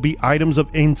taken will be items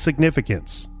of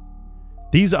insignificance.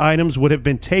 These items would have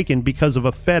been taken because of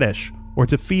a fetish or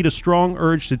to feed a strong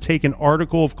urge to take an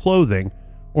article of clothing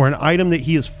or an item that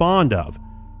he is fond of,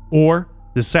 or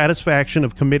the satisfaction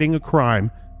of committing a crime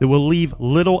that will leave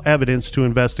little evidence to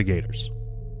investigators.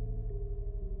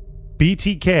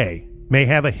 BTK may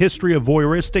have a history of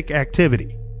voyeuristic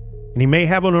activity, and he may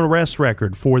have an arrest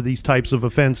record for these types of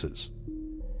offenses.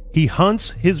 He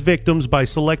hunts his victims by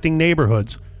selecting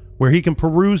neighborhoods where he can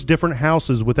peruse different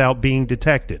houses without being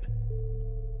detected.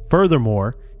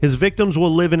 Furthermore, his victims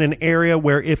will live in an area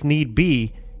where, if need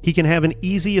be, he can have an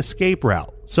easy escape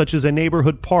route, such as a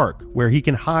neighborhood park where he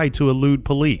can hide to elude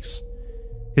police.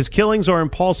 His killings are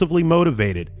impulsively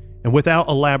motivated and without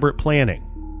elaborate planning.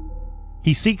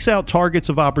 He seeks out targets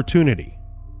of opportunity.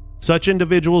 Such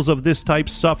individuals of this type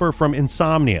suffer from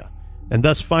insomnia and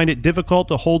thus find it difficult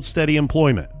to hold steady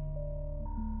employment.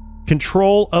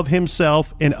 Control of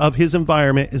himself and of his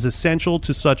environment is essential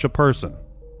to such a person.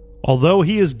 Although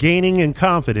he is gaining in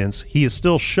confidence, he is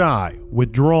still shy,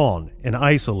 withdrawn, and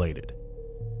isolated.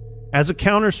 As a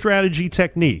counter-strategy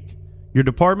technique, your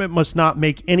department must not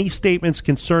make any statements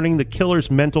concerning the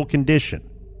killer's mental condition.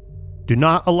 Do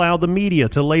not allow the media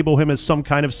to label him as some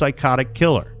kind of psychotic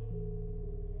killer.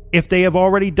 If they have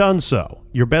already done so,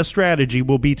 your best strategy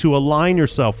will be to align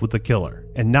yourself with the killer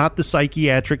and not the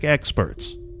psychiatric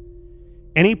experts.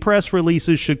 Any press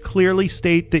releases should clearly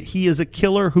state that he is a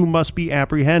killer who must be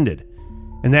apprehended,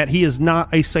 and that he is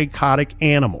not a psychotic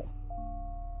animal.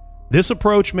 This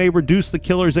approach may reduce the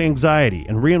killer's anxiety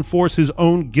and reinforce his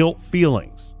own guilt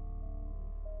feelings.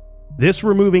 This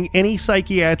removing any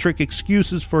psychiatric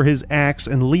excuses for his acts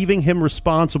and leaving him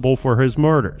responsible for his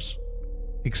murders.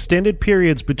 Extended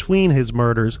periods between his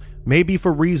murders may be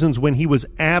for reasons when he was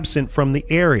absent from the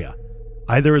area,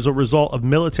 either as a result of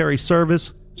military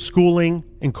service, schooling,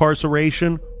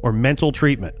 incarceration, or mental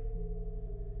treatment.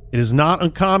 It is not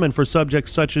uncommon for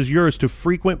subjects such as yours to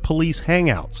frequent police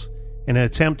hangouts in an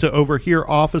attempt to overhear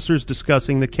officers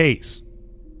discussing the case.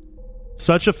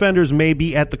 Such offenders may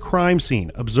be at the crime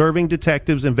scene, observing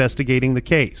detectives investigating the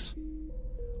case.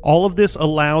 All of this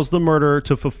allows the murderer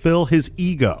to fulfill his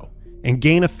ego and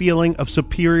gain a feeling of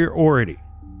superiority.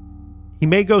 He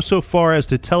may go so far as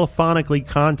to telephonically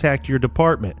contact your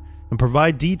department and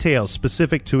provide details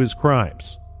specific to his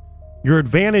crimes. Your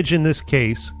advantage in this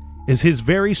case is his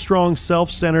very strong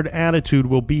self-centered attitude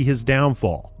will be his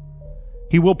downfall.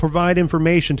 He will provide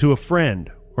information to a friend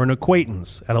or an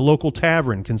acquaintance at a local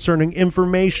tavern concerning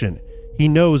information he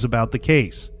knows about the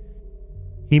case.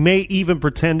 He may even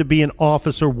pretend to be an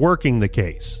officer working the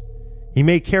case. He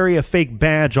may carry a fake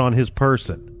badge on his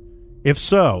person. If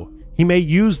so, he may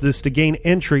use this to gain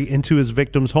entry into his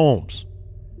victims' homes.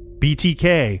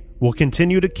 BTK will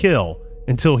continue to kill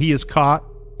until he is caught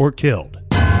or killed.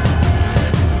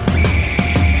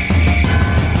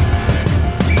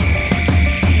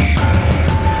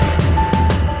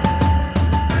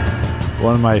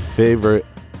 One of my favorite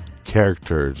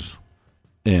characters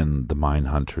in the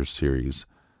Mindhunter series,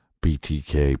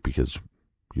 BTK, because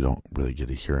you don't really get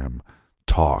to hear him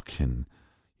talk and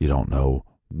you don't know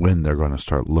when they're going to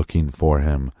start looking for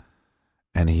him.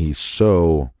 And he's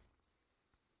so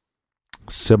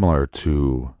similar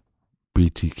to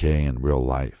BTK in real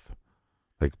life.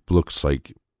 Like, looks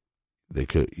like they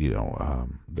could,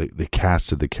 they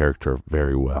casted the character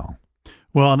very well.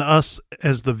 Well, and us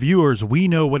as the viewers, we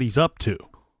know what he's up to.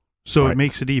 So Right. it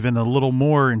makes it even a little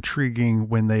more intriguing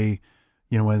when they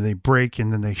break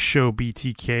and then they show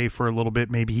BTK for a little bit.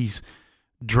 Maybe he's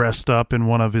dressed up in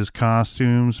one of his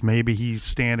costumes. Maybe he's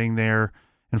standing there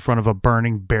in front of a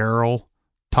burning barrel,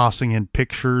 tossing in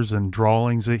pictures and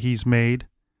drawings that he's made.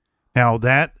 Now,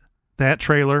 that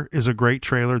trailer is a great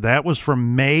trailer. That was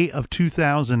from May of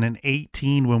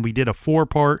 2018 when we did a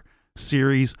 4-part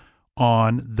series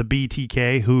on the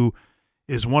BTK, who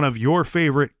is one of your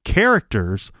favorite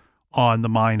characters on the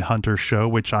Mindhunter show,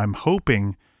 which I'm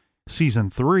hoping season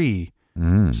 3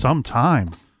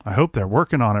 sometime. I hope they're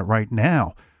working on it right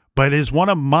now. But is one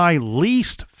of my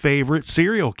least favorite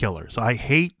serial killers. I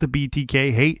hate the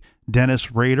BTK, hate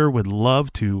Dennis Rader, would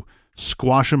love to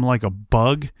squash him like a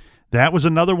bug. That was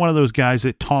another one of those guys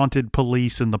that taunted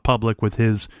police and the public with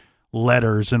his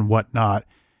letters and whatnot,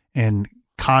 and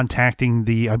contacting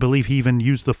I believe he even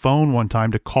used the phone one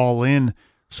time to call in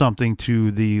something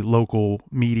to the local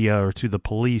media or to the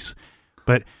police.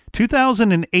 But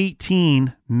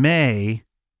 2018, May,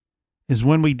 is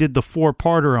when we did the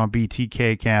 4-parter on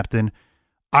BTK, Captain.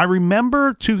 I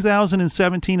remember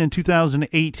 2017 and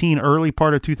 2018, early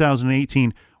part of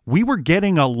 2018, we were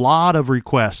getting a lot of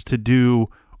requests to do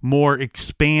more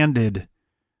expanded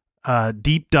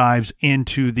deep dives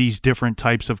into these different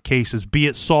types of cases, be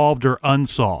it solved or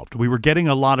unsolved. We were getting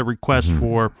a lot of requests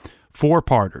for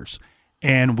 4-parters,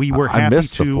 and we were happy I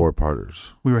missed to the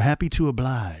 4-parters. We were happy to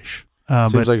oblige.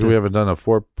 Seems like we haven't done a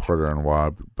 4-parter in a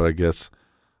while, but I guess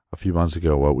a few months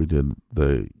ago, we did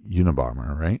the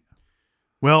Unabomber, right?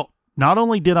 Well, not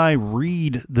only did I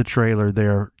read the trailer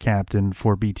there, Captain,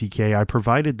 for BTK, I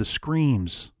provided the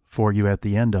screams for you at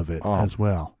the end of it as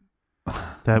well.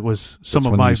 That was some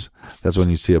of my... That's when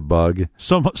you see a bug.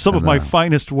 Some of my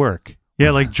finest work.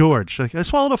 Yeah, like George. Like, I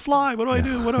swallowed a fly. What do I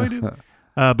do? What do I do?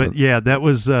 But yeah, that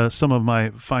was some of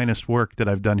my finest work that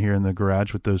I've done here in the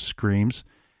garage with those screams.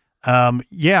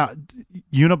 Yeah,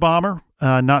 Unabomber,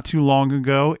 not too long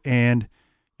ago. And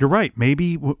you're right.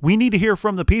 Maybe we need to hear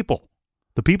from the people.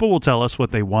 The people will tell us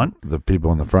what they want. The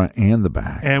people in the front and the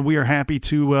back. And we are happy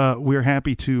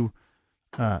to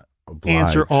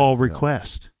answer all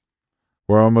requests.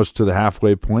 We're almost to the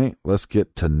halfway point. Let's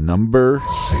get to number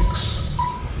 6.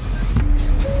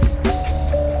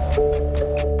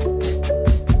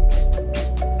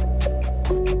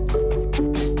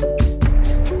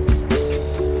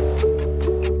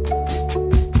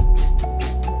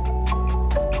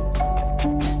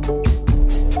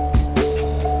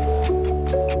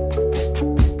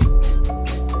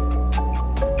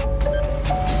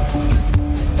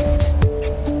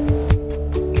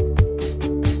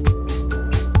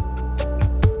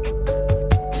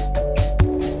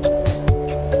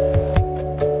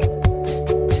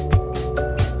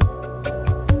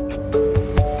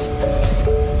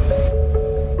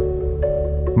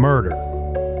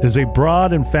 Murder is a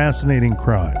broad and fascinating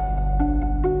crime.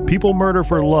 People murder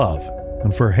for love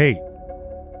and for hate.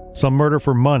 Some murder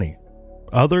for money,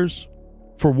 others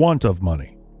for want of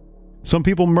money. Some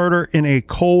people murder in a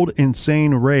cold,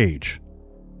 insane rage,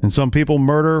 and some people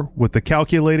murder with the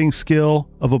calculating skill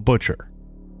of a butcher.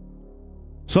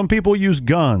 Some people use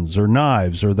guns or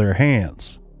knives or their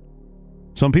hands.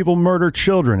 Some people murder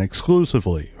children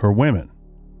exclusively or women.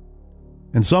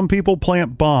 And some people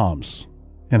plant bombs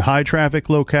in high-traffic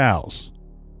locales,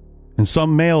 and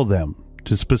some mail them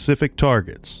to specific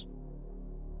targets.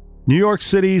 New York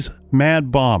City's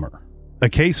Mad Bomber, a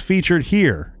case featured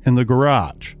here in the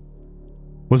garage,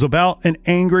 was about an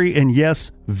angry and,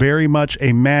 yes, very much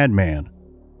a madman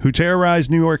who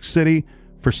terrorized New York City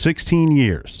for 16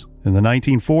 years in the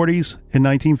 1940s and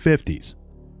 1950s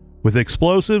with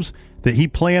explosives that he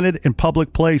planted in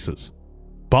public places.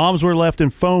 Bombs were left in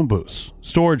phone booths,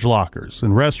 storage lockers,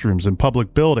 and restrooms in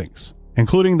public buildings,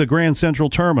 including the Grand Central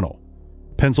Terminal,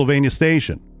 Pennsylvania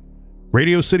Station,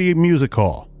 Radio City Music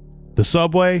Hall, the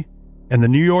subway, and the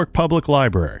New York Public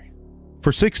Library.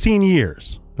 For 16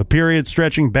 years, a period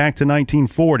stretching back to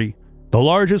 1940, the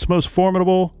largest, most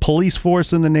formidable police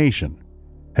force in the nation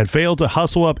had failed to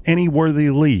hustle up any worthy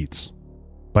leads.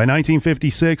 By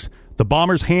 1956, the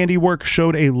bomber's handiwork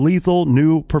showed a lethal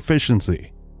new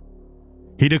proficiency.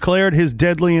 He declared his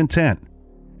deadly intent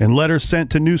in letters sent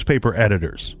to newspaper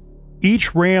editors.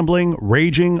 Each rambling,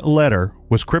 raging letter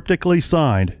was cryptically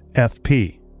signed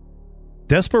FP.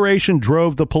 Desperation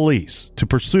drove the police to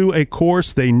pursue a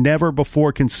course they never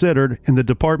before considered in the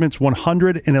department's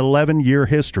 111-year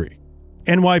history.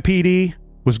 NYPD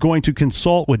was going to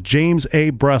consult with James A.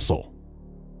 Bressel,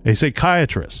 a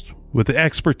psychiatrist with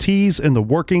expertise in the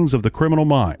workings of the criminal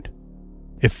mind.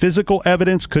 If physical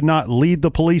evidence could not lead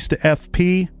the police to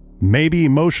FP, maybe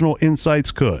emotional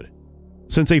insights could.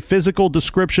 Since a physical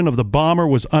description of the bomber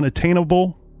was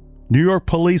unattainable, New York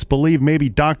police believe maybe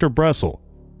Dr. Bressel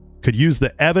could use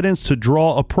the evidence to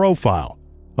draw a profile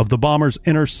of the bomber's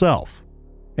inner self,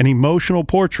 an emotional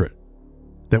portrait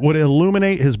that would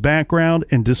illuminate his background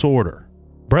and disorder.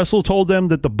 Bressel told them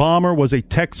that the bomber was a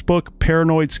textbook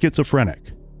paranoid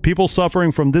schizophrenic. People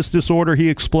suffering from this disorder, he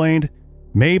explained,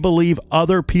 may believe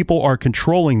other people are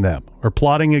controlling them or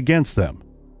plotting against them.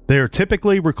 They are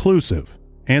typically reclusive,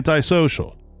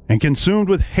 antisocial, and consumed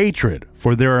with hatred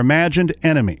for their imagined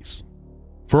enemies.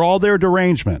 For all their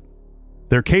derangement,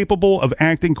 they're capable of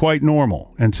acting quite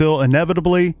normal until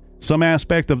inevitably some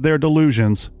aspect of their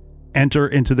delusions enter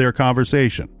into their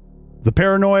conversation. The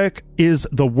paranoiac is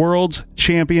the world's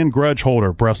champion grudge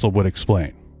holder, Bressel would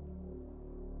explain.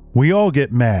 We all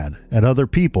get mad at other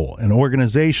people and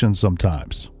organizations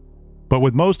sometimes, but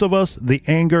with most of us, the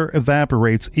anger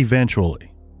evaporates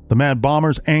eventually. The Mad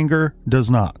Bomber's anger does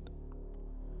not.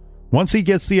 Once he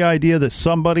gets the idea that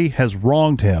somebody has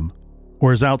wronged him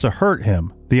or is out to hurt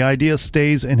him, the idea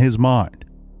stays in his mind.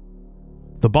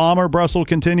 The bomber, Bressel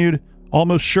continued,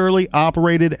 almost surely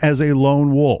operated as a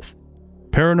lone wolf.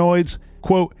 Paranoids,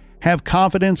 quote, have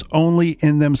confidence only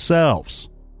in themselves.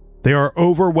 They are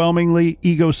overwhelmingly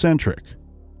egocentric.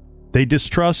 They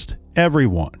distrust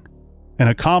everyone. An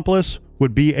accomplice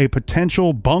would be a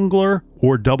potential bungler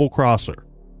or double-crosser.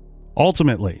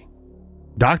 Ultimately,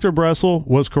 Dr. Bressel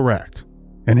was correct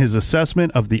in his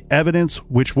assessment of the evidence,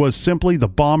 which was simply the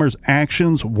bomber's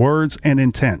actions, words, and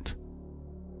intent.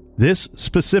 This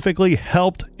specifically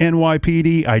helped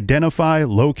NYPD identify,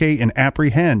 locate, and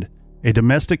apprehend a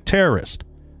domestic terrorist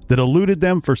that eluded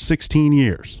them for 16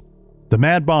 years. The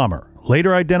Mad Bomber,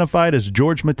 later identified as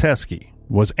George Metesky,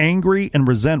 was angry and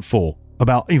resentful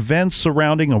about events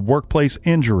surrounding a workplace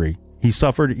injury he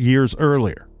suffered years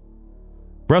earlier.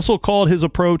 Bressel called his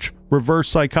approach reverse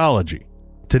psychology.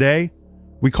 Today,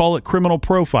 we call it criminal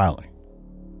profiling.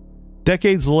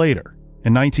 Decades later,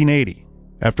 in 1980,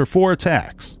 after 4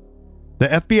 attacks, the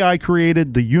FBI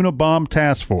created the Unabomb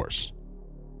Task Force.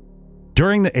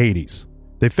 During the 80s,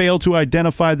 they failed to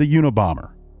identify the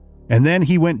Unabomber, and then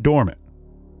he went dormant.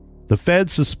 The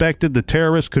feds suspected the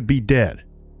terrorist could be dead,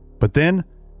 but then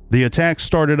the attacks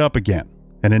started up again,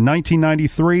 and in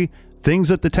 1993,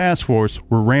 things at the task force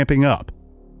were ramping up,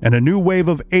 and a new wave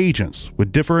of agents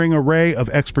with differing array of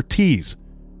expertise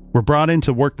were brought in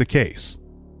to work the case.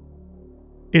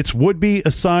 Its would-be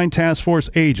assigned task force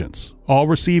agents all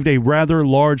received a rather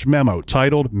large memo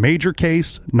titled Major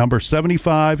Case Number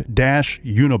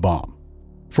 75-Unabomb.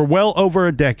 For well over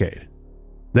a decade,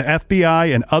 the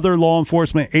FBI and other law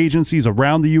enforcement agencies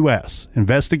around the U.S.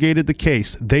 investigated the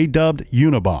case they dubbed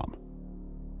Unabomb.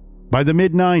 By the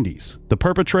mid-90s, the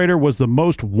perpetrator was the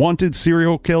most wanted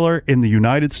serial killer in the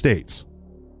United States,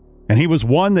 and he was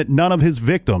one that none of his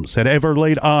victims had ever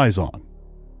laid eyes on.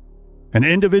 An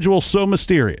individual so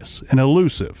mysterious and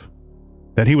elusive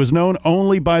that he was known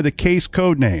only by the case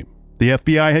code name the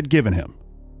FBI had given him,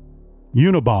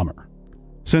 Unabomber,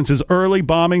 since his early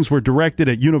bombings were directed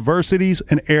at universities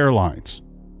and airlines.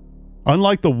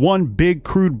 Unlike the one big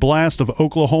crude blast of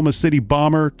Oklahoma City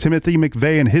bomber Timothy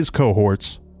McVeigh and his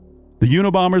cohorts, the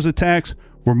Unabomber's attacks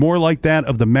were more like that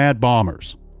of the Mad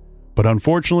Bombers, but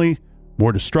unfortunately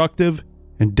more destructive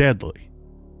and deadly.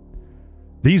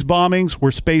 These bombings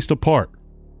were spaced apart.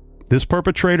 This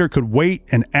perpetrator could wait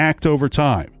and act over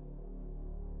time.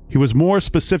 He was more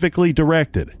specifically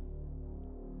directed.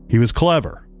 He was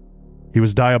clever. He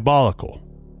was diabolical.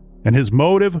 And his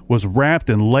motive was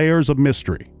wrapped in layers of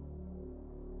mystery.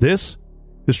 This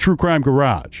is True Crime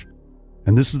Garage,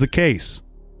 and this is the case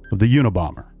of the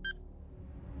Unabomber.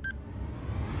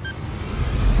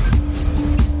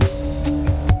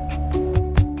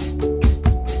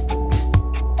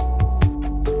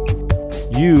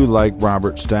 You, like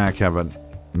Robert Stack, have a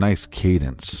nice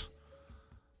cadence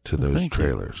to those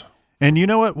trailers. And you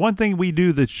know what? One thing we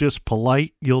do that's just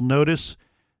polite, you'll notice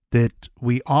that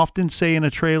we often say in a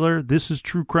trailer, this is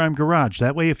True Crime Garage.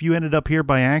 That way, if you ended up here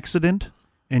by accident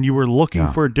and you were looking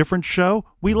for a different show,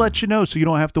 we let you know so you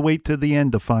don't have to wait to the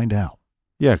end to find out.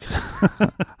 Yeah.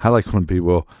 I like when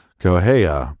people go, hey,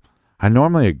 I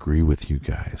normally agree with you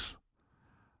guys,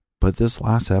 but this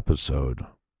last episode,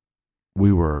 we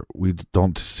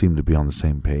don't seem to be on the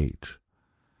same page.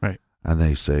 Right. And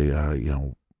they say,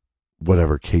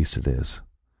 whatever case it is.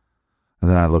 And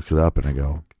then I look it up and I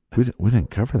go, we didn't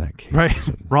cover that case. Right.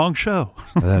 Wrong show.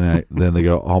 And then they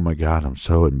go, oh my God, I'm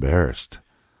so embarrassed.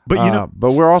 But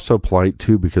but we're also polite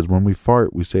too, because when we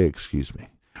fart, we say, excuse me.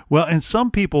 Well, and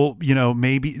some people,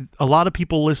 maybe a lot of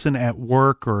people listen at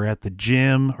work or at the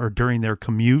gym or during their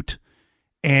commute.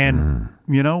 And,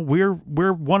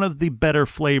 we're one of the better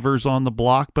flavors on the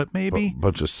block, but maybe a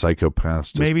bunch of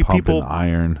psychopaths just maybe pumping people,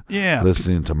 iron,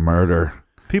 listening to murder.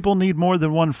 People need more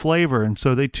than one flavor, and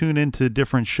so they tune into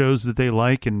different shows that they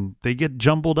like, and they get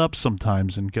jumbled up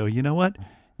sometimes and go, you know what?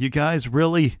 You guys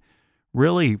really,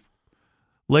 really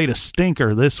laid a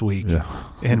stinker this week. Yeah.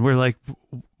 And we're like,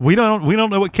 we don't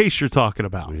know what case you're talking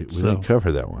about. We didn't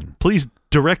cover that one. Please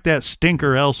direct that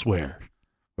stinker elsewhere.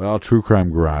 Well, True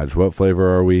Crime Garage, what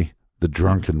flavor are we? The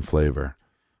drunken flavor.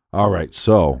 All right,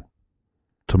 so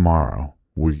tomorrow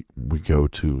we go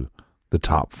to the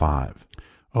top 5.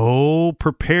 Oh,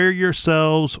 prepare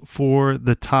yourselves for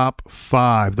the top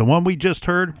 5. The one we just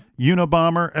heard,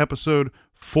 Unabomber, episode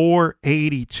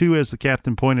 482, as the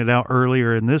captain pointed out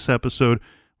earlier in this episode.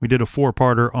 We did a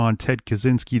 4-parter on Ted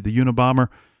Kaczynski, the Unabomber.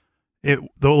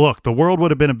 Look, the world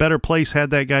would have been a better place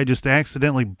had that guy just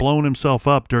accidentally blown himself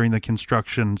up during the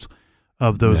constructions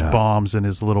of those bombs in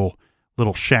his little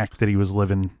shack that he was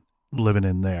living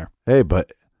in there. Hey,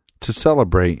 but to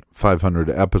celebrate 500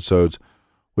 episodes,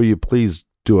 will you please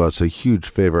do us a huge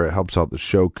favor? It helps out the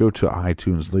show. Go to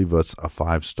iTunes, leave us a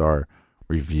 5-star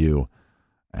review,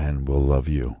 and we'll love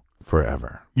you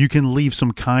forever. You can leave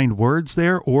some kind words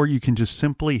there, or you can just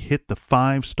simply hit the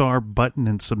 5-star button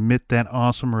and submit that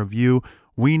awesome review.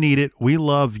 We need it. We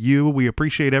love you. We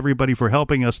appreciate everybody for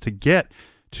helping us to get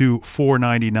to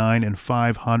 499 and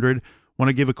 500. Want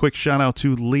to give a quick shout out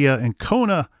to Leah in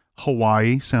Kona,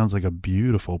 Hawaii. Sounds like a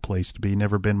beautiful place to be.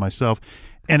 Never been myself.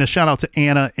 And a shout out to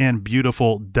Anna in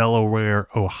beautiful Delaware,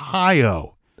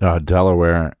 Ohio.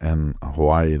 Delaware and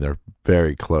Hawaii, they're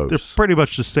very close. They're pretty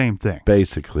much the same thing.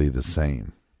 Basically the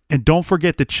same. And don't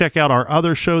forget to check out our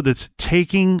other show that's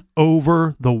taking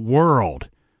over the world,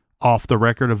 Off the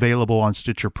Record, available on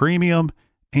Stitcher Premium.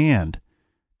 And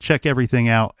check everything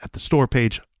out at the store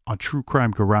page on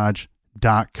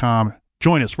truecrimegarage.com.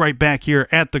 Join us right back here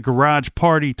at the Garage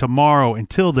Party tomorrow.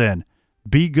 Until then,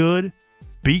 be good,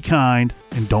 be kind,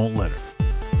 and don't litter.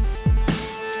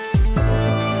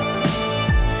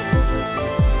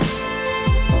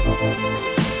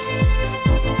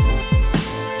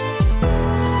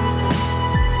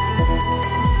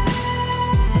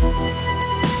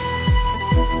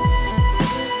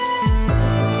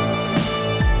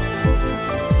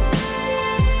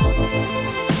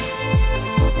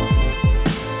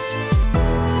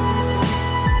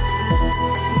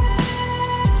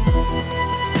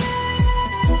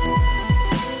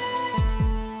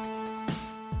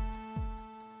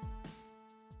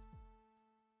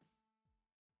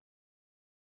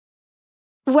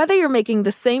 Whether you're making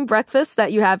the same breakfast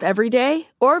that you have every day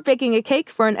or baking a cake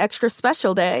for an extra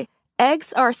special day,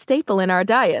 eggs are a staple in our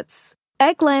diets.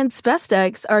 Eggland's Best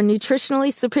Eggs are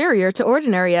nutritionally superior to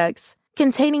ordinary eggs,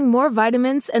 containing more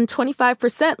vitamins and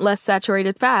 25% less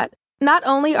saturated fat. Not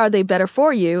only are they better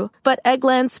for you, but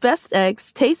Eggland's Best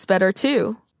Eggs taste better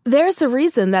too. There's a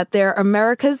reason that they're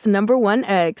America's #1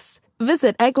 eggs.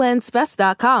 Visit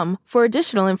egglandsbest.com for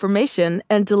additional information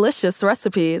and delicious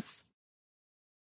recipes.